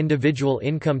 reducing individual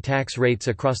income tax rates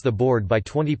across the board by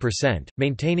 20%,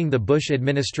 maintaining the Bush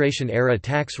administration-era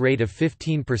tax rate of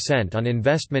 15% on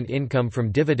investment income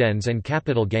from dividends and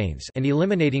capital gains and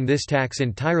eliminating this tax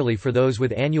entirely for those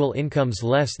with annual incomes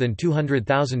less than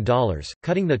 $200,000,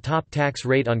 cutting the top tax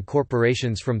rate on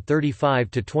corporations from 35%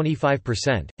 to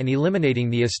 25%, and eliminating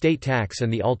the estate tax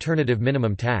and the alternative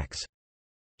minimum tax.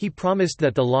 He promised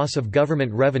that the loss of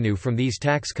government revenue from these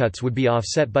tax cuts would be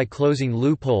offset by closing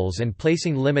loopholes and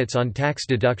placing limits on tax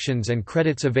deductions and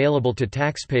credits available to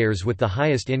taxpayers with the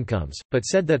highest incomes, but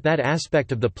said that that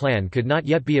aspect of the plan could not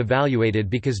yet be evaluated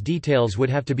because details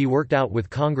would have to be worked out with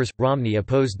Congress. Romney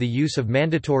opposed the use of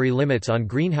mandatory limits on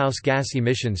greenhouse gas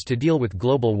emissions to deal with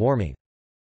global warming.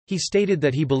 He stated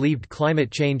that he believed climate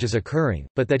change is occurring,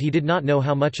 but that he did not know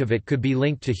how much of it could be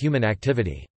linked to human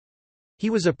activity. He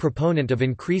was a proponent of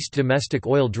increased domestic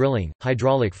oil drilling,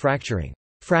 hydraulic fracturing,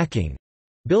 fracking,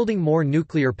 building more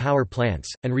nuclear power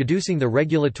plants, and reducing the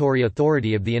regulatory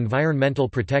authority of the Environmental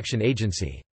Protection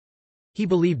Agency. He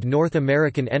believed North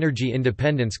American energy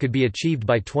independence could be achieved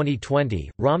by 2020.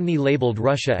 Romney labeled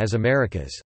Russia as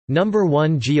America's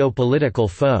 #1 geopolitical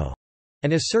foe,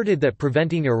 and asserted that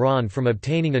preventing Iran from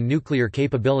obtaining a nuclear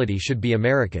capability should be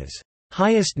America's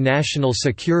highest national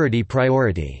security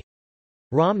priority.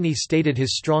 Romney stated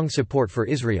his strong support for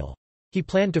Israel. He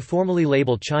planned to formally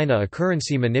label China a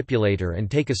currency manipulator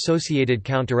and take associated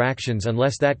counteractions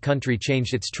unless that country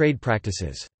changed its trade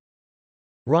practices.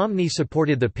 Romney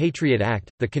supported the Patriot Act,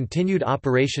 the continued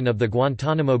operation of the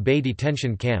Guantanamo Bay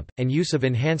detention camp, and use of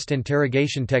enhanced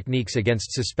interrogation techniques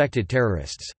against suspected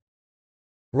terrorists.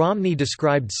 Romney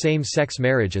described same-sex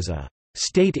marriage as a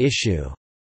state issue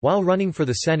while running for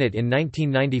the Senate in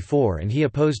 1994, and he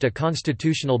opposed a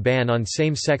constitutional ban on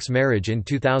same-sex marriage in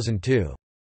 2002.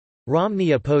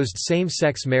 Romney opposed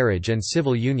same-sex marriage and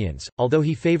civil unions, although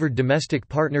he favored domestic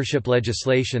partnership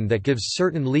legislation that gives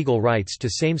certain legal rights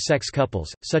to same-sex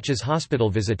couples, such as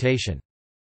hospital visitation.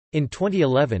 In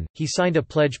 2011, he signed a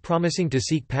pledge promising to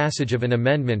seek passage of an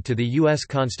amendment to the U.S.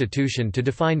 Constitution to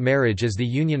define marriage as the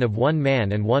union of one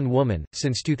man and one woman.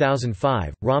 Since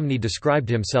 2005, Romney described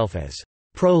himself as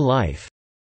pro-life.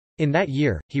 In that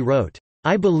year, he wrote,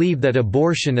 "I believe that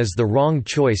abortion is the wrong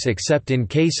choice except in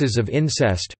cases of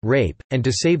incest, rape, and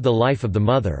to save the life of the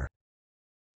mother."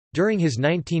 During his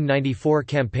 1994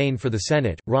 campaign for the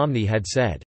Senate, Romney had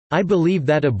said, "I believe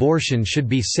that abortion should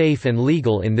be safe and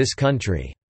legal in this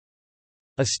country,"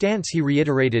 a stance he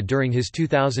reiterated during his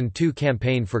 2002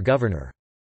 campaign for governor.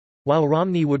 While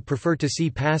Romney would prefer to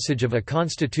see passage of a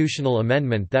constitutional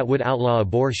amendment that would outlaw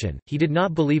abortion, he did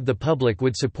not believe the public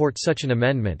would support such an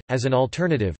amendment. As an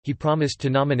alternative, he promised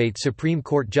to nominate Supreme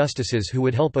Court justices who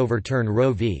would help overturn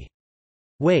Roe v.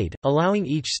 Wade, allowing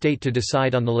each state to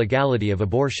decide on the legality of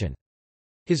abortion.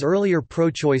 His earlier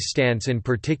pro-choice stance in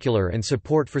particular and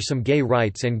support for some gay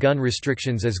rights and gun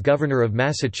restrictions as governor of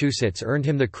Massachusetts earned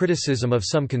him the criticism of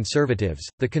some conservatives.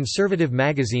 The conservative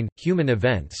magazine, Human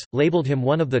Events, labeled him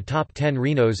one of the top 10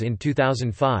 Renos in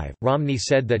 2005. Romney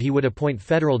said that he would appoint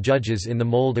federal judges in the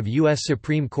mold of U.S.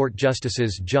 Supreme Court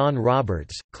Justices John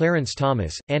Roberts, Clarence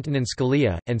Thomas, Antonin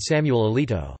Scalia, and Samuel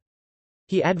Alito.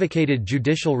 He advocated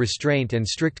judicial restraint and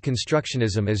strict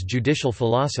constructionism as judicial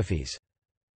philosophies.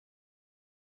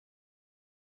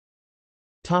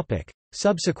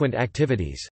 Subsequent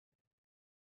activities.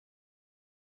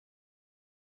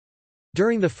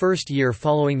 During the first year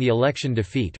following the election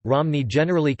defeat, Romney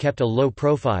generally kept a low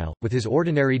profile, with his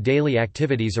ordinary daily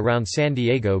activities around San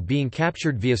Diego being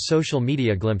captured via social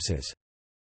media glimpses.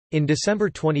 In December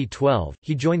 2012,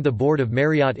 he joined the board of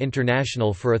Marriott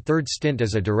International for a third stint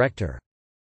as a director.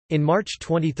 In March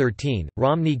 2013,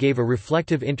 Romney gave a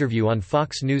reflective interview on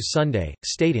Fox News Sunday,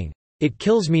 stating, "It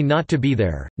kills me not to be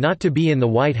there, not to be in the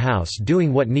White House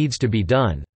doing what needs to be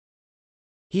done."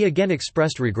 He again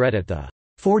expressed regret at the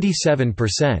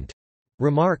 47%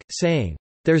 remark, saying,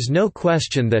 "There's no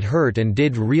question that hurt and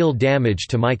did real damage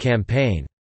to my campaign."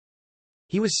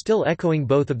 He was still echoing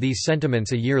both of these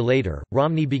sentiments a year later.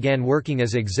 Romney began working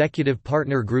as executive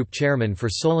partner group chairman for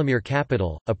Solamere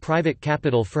Capital, a private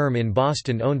capital firm in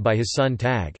Boston owned by his son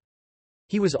Tag.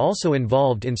 He was also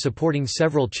involved in supporting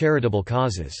several charitable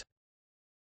causes.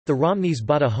 The Romneys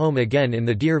bought a home again in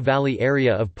the Deer Valley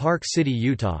area of Park City,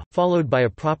 Utah, followed by a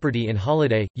property in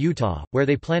Holiday, Utah, where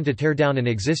they planned to tear down an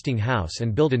existing house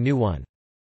and build a new one.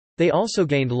 They also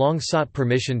gained long-sought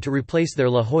permission to replace their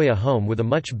La Jolla home with a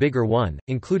much bigger one,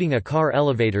 including a car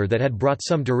elevator that had brought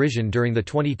some derision during the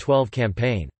 2012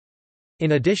 campaign.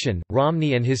 In addition,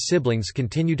 Romney and his siblings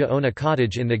continue to own a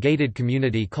cottage in the gated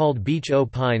community called Beach O'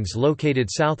 Pines located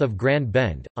south of Grand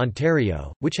Bend,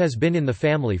 Ontario, which has been in the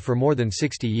family for more than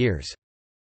 60 years.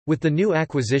 With the new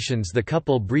acquisitions, the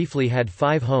couple briefly had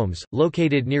 5 homes,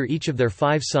 located near each of their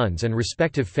 5 sons and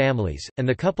respective families, and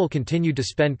the couple continued to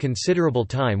spend considerable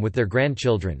time with their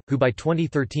grandchildren, who by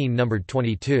 2013 numbered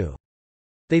 22.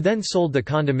 They then sold the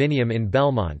condominium in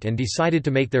Belmont and decided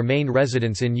to make their main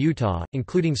residence in Utah,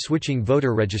 including switching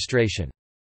voter registration.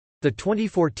 The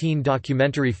 2014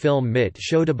 documentary film Mitt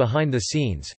showed a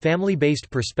behind-the-scenes, family-based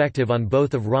perspective on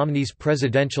both of Romney's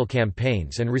presidential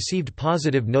campaigns and received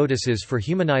positive notices for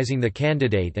humanizing the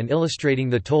candidate and illustrating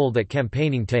the toll that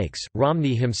campaigning takes.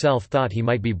 Romney himself thought he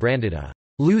might be branded a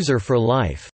loser for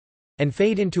life and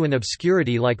fade into an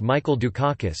obscurity like Michael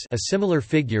Dukakis, a similar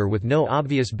figure with no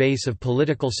obvious base of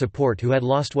political support who had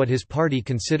lost what his party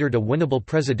considered a winnable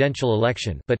presidential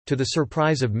election, but, to the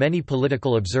surprise of many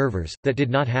political observers, that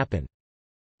did not happen.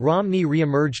 Romney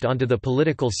re-emerged onto the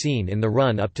political scene in the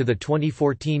run-up to the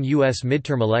 2014 U.S.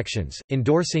 midterm elections,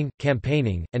 endorsing,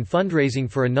 campaigning, and fundraising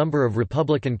for a number of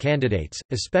Republican candidates,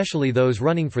 especially those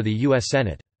running for the U.S.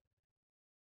 Senate.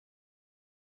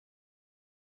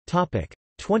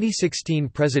 2016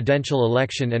 presidential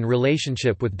election and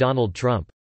relationship with Donald Trump.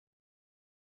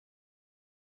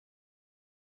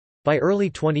 By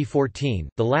early 2014,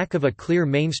 the lack of a clear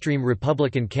mainstream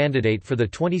Republican candidate for the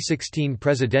 2016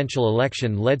 presidential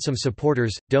election led some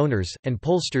supporters, donors, and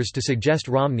pollsters to suggest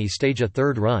Romney stage a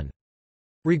third run.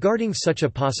 Regarding such a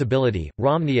possibility,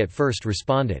 Romney at first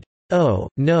responded, "Oh,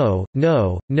 no,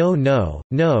 no, no, no,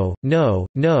 no, no,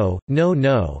 no, no,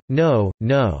 no, no,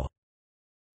 no."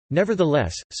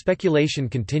 Nevertheless, speculation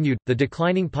continued. The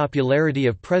declining popularity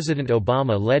of President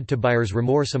Obama led to buyer's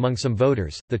remorse among some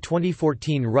voters. The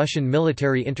 2014 Russian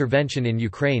military intervention in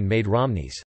Ukraine made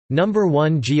Romney's number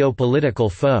one geopolitical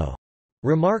foe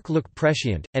remark look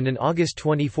prescient, and an August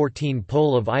 2014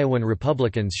 poll of Iowan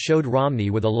Republicans showed Romney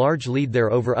with a large lead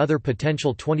there over other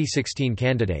potential 2016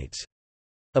 candidates.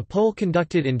 A poll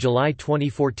conducted in July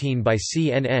 2014 by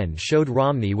CNN showed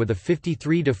Romney with a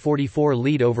 53-44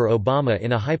 lead over Obama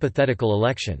in a hypothetical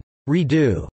election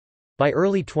redo. By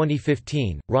early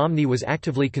 2015, Romney was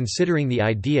actively considering the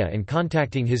idea and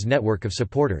contacting his network of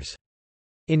supporters.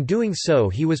 In doing so,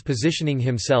 he was positioning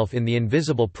himself in the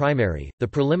invisible primary, the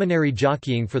preliminary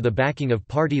jockeying for the backing of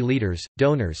party leaders,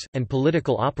 donors, and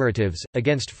political operatives,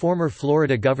 against former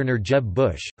Florida Governor Jeb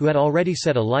Bush, who had already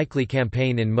set a likely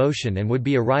campaign in motion and would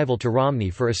be a rival to Romney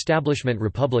for establishment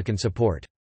Republican support.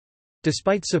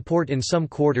 Despite support in some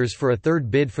quarters for a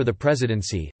third bid for the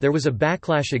presidency, there was a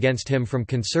backlash against him from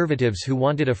conservatives who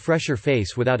wanted a fresher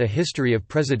face without a history of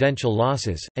presidential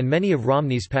losses, and many of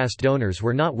Romney's past donors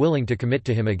were not willing to commit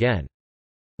to him again.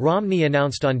 Romney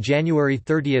announced on January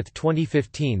 30,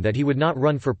 2015 that he would not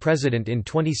run for president in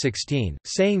 2016,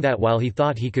 saying that while he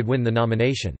thought he could win the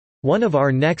nomination, "one of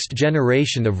our next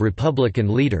generation of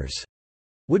Republican leaders"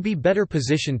 would be better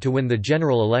positioned to win the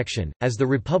general election. As the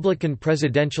Republican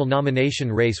presidential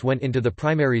nomination race went into the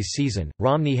primaries season,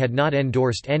 Romney had not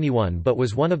endorsed anyone but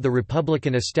was one of the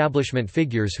Republican establishment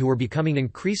figures who were becoming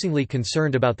increasingly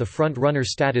concerned about the front-runner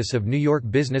status of New York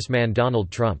businessman Donald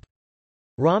Trump.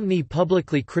 Romney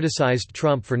publicly criticized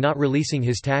Trump for not releasing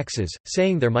his taxes,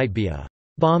 saying there might be a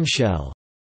bombshell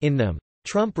in them.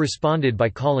 Trump responded by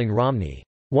calling Romney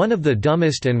one of the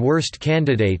dumbest and worst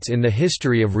candidates in the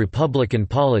history of Republican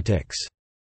politics.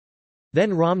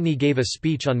 Then Romney gave a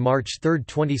speech on March 3,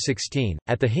 2016,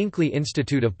 at the Hinckley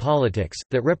Institute of Politics,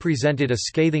 that represented a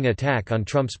scathing attack on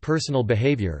Trump's personal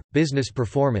behavior, business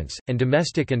performance, and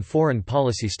domestic and foreign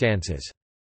policy stances.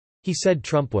 He said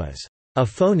Trump was a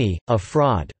phony, a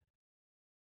fraud.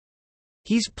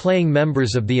 He's playing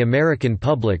members of the American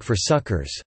public for suckers.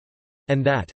 And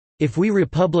that if we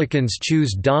Republicans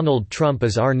choose Donald Trump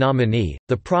as our nominee,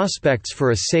 the prospects for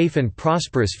a safe and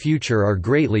prosperous future are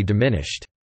greatly diminished.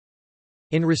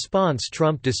 In response,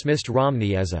 Trump dismissed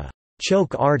Romney as a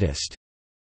choke artist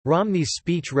Romney's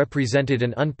speech represented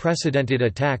an unprecedented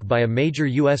attack by a major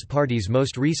U.S. party's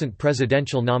most recent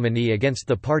presidential nominee against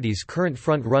the party's current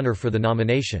front-runner for the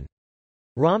nomination.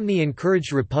 Romney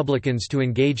encouraged Republicans to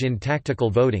engage in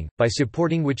tactical voting, by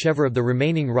supporting whichever of the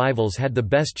remaining rivals had the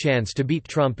best chance to beat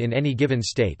Trump in any given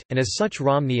state, and as such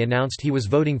Romney announced he was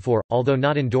voting for, although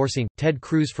not endorsing, Ted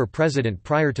Cruz for president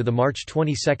prior to the March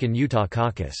 22 Utah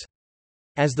caucus.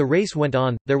 As the race went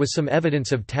on, there was some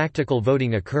evidence of tactical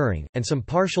voting occurring, and some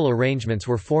partial arrangements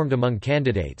were formed among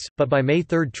candidates, but by May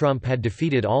 3 Trump had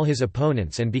defeated all his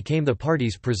opponents and became the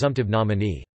party's presumptive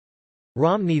nominee.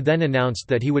 Romney then announced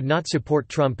that he would not support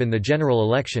Trump in the general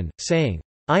election, saying,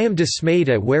 "I am dismayed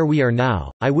at where we are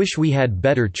now, I wish we had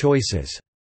better choices."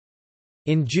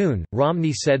 In June,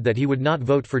 Romney said that he would not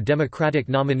vote for Democratic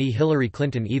nominee Hillary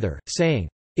Clinton either, saying,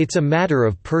 "It's a matter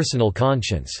of personal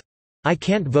conscience. I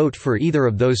can't vote for either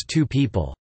of those two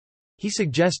people." He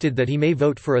suggested that he may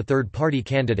vote for a third-party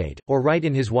candidate, or write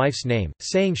in his wife's name,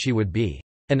 saying she would be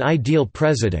an ideal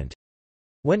president.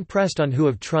 When pressed on who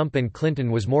of Trump and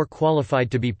Clinton was more qualified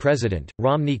to be president,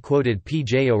 Romney quoted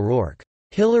P.J. O'Rourke,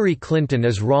 "Hillary Clinton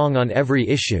is wrong on every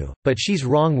issue, but she's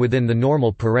wrong within the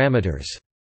normal parameters."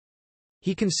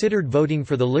 He considered voting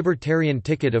for the Libertarian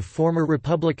ticket of former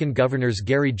Republican governors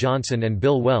Gary Johnson and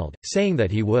Bill Weld, saying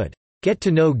that he would get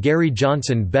to know Gary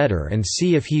Johnson better and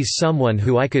see if he's someone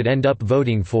who I could end up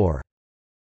voting for,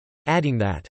 adding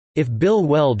that, "If Bill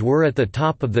Weld were at the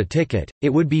top of the ticket, it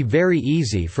would be very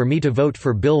easy for me to vote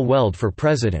for Bill Weld for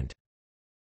president."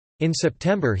 In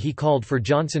September he called for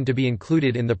Johnson to be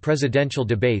included in the presidential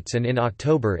debates, and in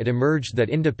October it emerged that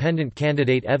independent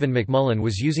candidate Evan McMullin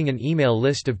was using an email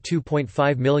list of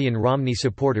 2.5 million Romney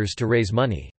supporters to raise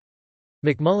money.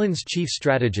 McMullin's chief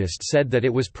strategist said that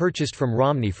it was purchased from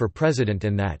Romney for president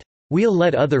and that, "We'll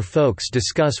let other folks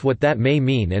discuss what that may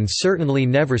mean and certainly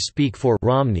never speak for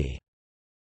Romney."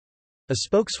 A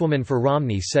spokeswoman for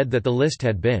Romney said that the list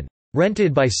had been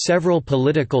rented by several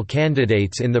political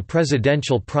candidates in the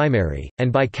presidential primary,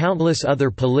 and by countless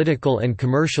other political and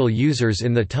commercial users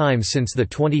in the time since the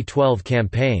 2012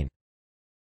 campaign.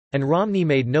 And Romney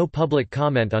made no public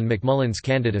comment on McMullin's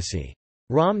candidacy.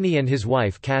 Romney and his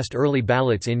wife cast early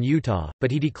ballots in Utah,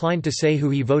 but he declined to say who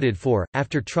he voted for.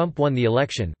 After Trump won the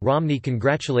election, Romney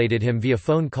congratulated him via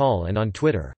phone call and on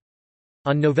Twitter.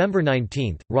 On November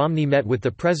 19, Romney met with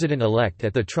the president-elect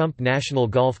at the Trump National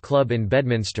Golf Club in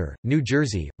Bedminster, New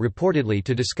Jersey, reportedly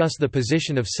to discuss the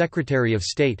position of Secretary of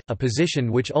State, a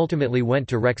position which ultimately went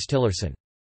to Rex Tillerson.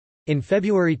 In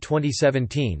February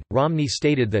 2017, Romney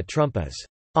stated that Trump is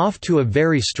off to a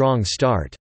very strong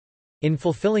start in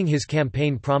fulfilling his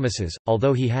campaign promises,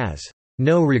 although he has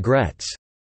no regrets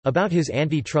about his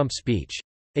anti-Trump speech.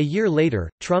 A year later,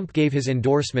 Trump gave his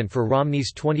endorsement for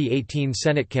Romney's 2018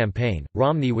 Senate campaign.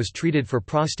 Romney was treated for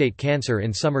prostate cancer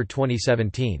in summer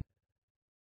 2017.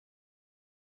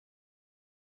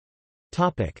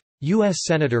 Topic: U.S.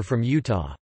 Senator from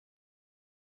Utah.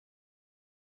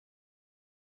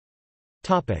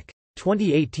 Topic: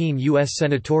 2018 U.S.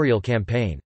 senatorial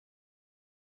campaign.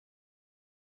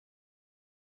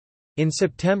 In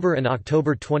September and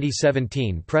October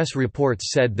 2017, press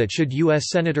reports said that should U.S.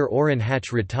 Senator Orrin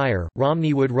Hatch retire,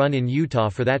 Romney would run in Utah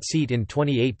for that seat in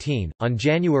 2018. On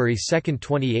January 2,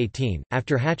 2018,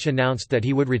 after Hatch announced that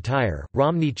he would retire,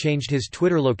 Romney changed his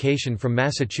Twitter location from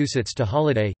Massachusetts to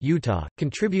Holiday, Utah,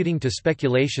 contributing to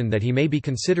speculation that he may be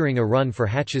considering a run for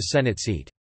Hatch's Senate seat.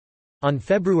 On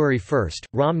February 1,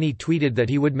 Romney tweeted that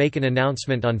he would make an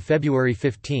announcement on February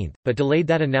 15, but delayed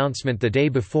that announcement the day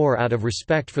before out of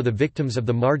respect for the victims of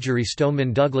the Marjory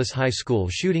Stoneman Douglas High School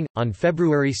shooting. On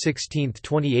February 16,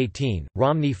 2018,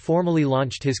 Romney formally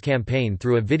launched his campaign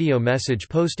through a video message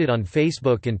posted on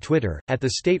Facebook and Twitter. At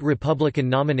the state Republican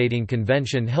nominating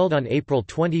convention held on April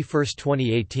 21,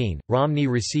 2018, Romney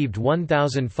received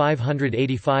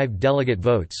 1,585 delegate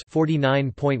votes,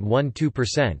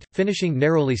 49.12%, finishing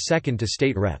narrowly second to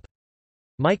State Rep.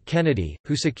 Mike Kennedy,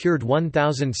 who secured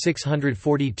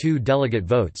 1,642 delegate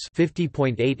votes,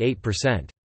 50.88%.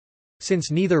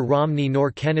 Since neither Romney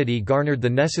nor Kennedy garnered the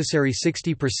necessary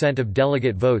 60% of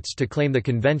delegate votes to claim the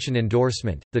convention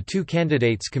endorsement, the two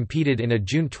candidates competed in a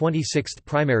June 26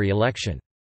 primary election.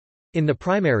 In the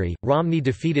primary, Romney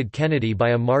defeated Kennedy by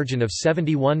a margin of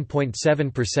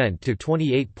 71.7% to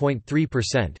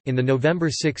 28.3%. In the November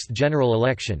 6 general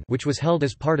election, which was held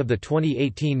as part of the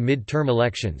 2018 midterm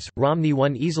elections, Romney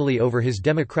won easily over his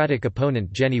Democratic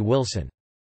opponent Jenny Wilson.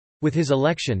 With his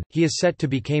election, he is set to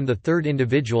become the third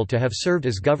individual to have served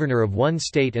as governor of one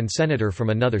state and senator from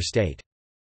another state.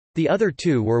 The other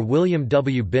two were William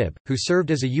W. Bibb, who served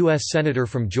as a U.S. Senator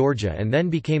from Georgia and then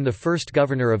became the first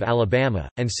governor of Alabama,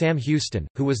 and Sam Houston,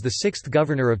 who was the sixth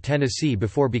governor of Tennessee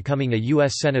before becoming a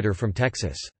U.S. Senator from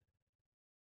Texas.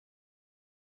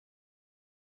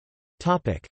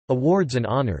 Awards and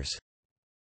honors.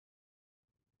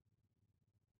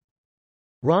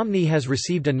 Romney has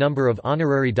received a number of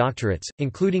honorary doctorates,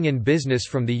 including in business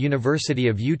from the University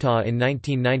of Utah in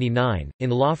 1999, in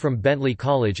law from Bentley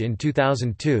College in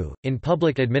 2002, in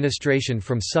public administration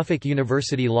from Suffolk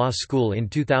University Law School in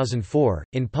 2004,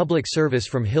 in public service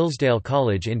from Hillsdale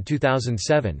College in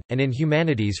 2007, and in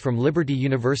humanities from Liberty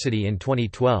University in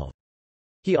 2012.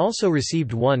 He also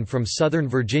received one from Southern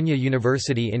Virginia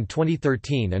University in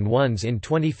 2013 and ones in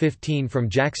 2015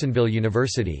 from Jacksonville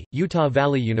University, Utah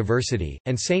Valley University,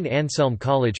 and St. Anselm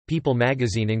College. People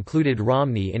magazine included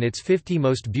Romney in its 50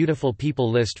 Most Beautiful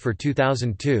People list for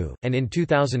 2002, and in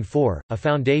 2004, a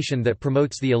foundation that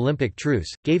promotes the Olympic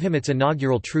truce, gave him its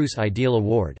inaugural Truce Ideal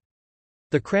Award.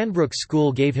 The Cranbrook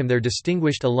School gave him their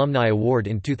Distinguished Alumni Award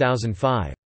in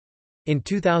 2005. In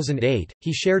 2008,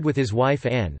 he shared with his wife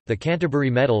Anne, the Canterbury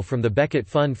Medal from the Becket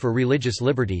Fund for Religious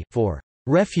Liberty, for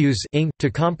refusing to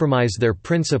compromise their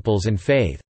principles and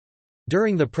faith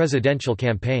during the presidential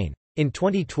campaign. In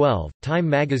 2012, Time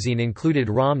magazine included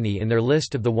Romney in their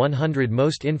list of the 100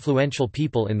 most influential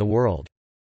people in the world.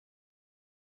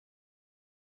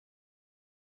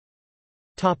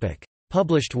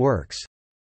 Published works.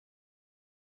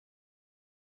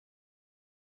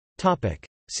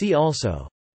 See also: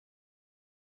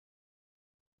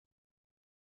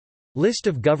 List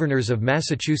of governors of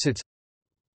Massachusetts,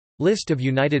 List of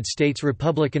United States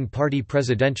Republican Party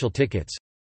presidential tickets,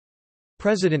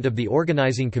 President of the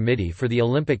Organizing Committee for the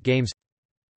Olympic Games.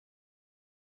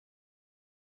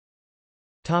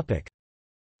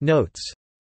 Notes.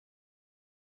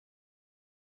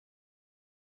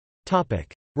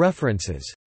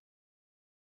 References.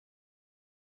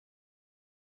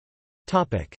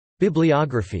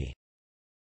 Bibliography.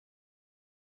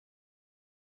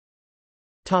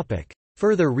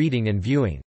 Further reading and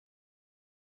viewing.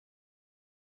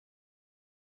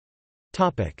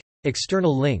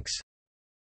 External links.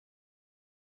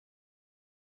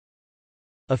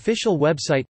 Official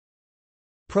website.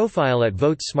 Profile at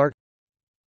VoteSmart.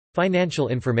 Financial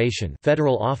information,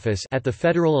 Federal Office at the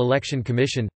Federal Election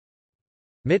Commission.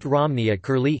 Mitt Romney at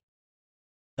Curlie.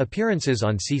 Appearances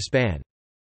on C-SPAN.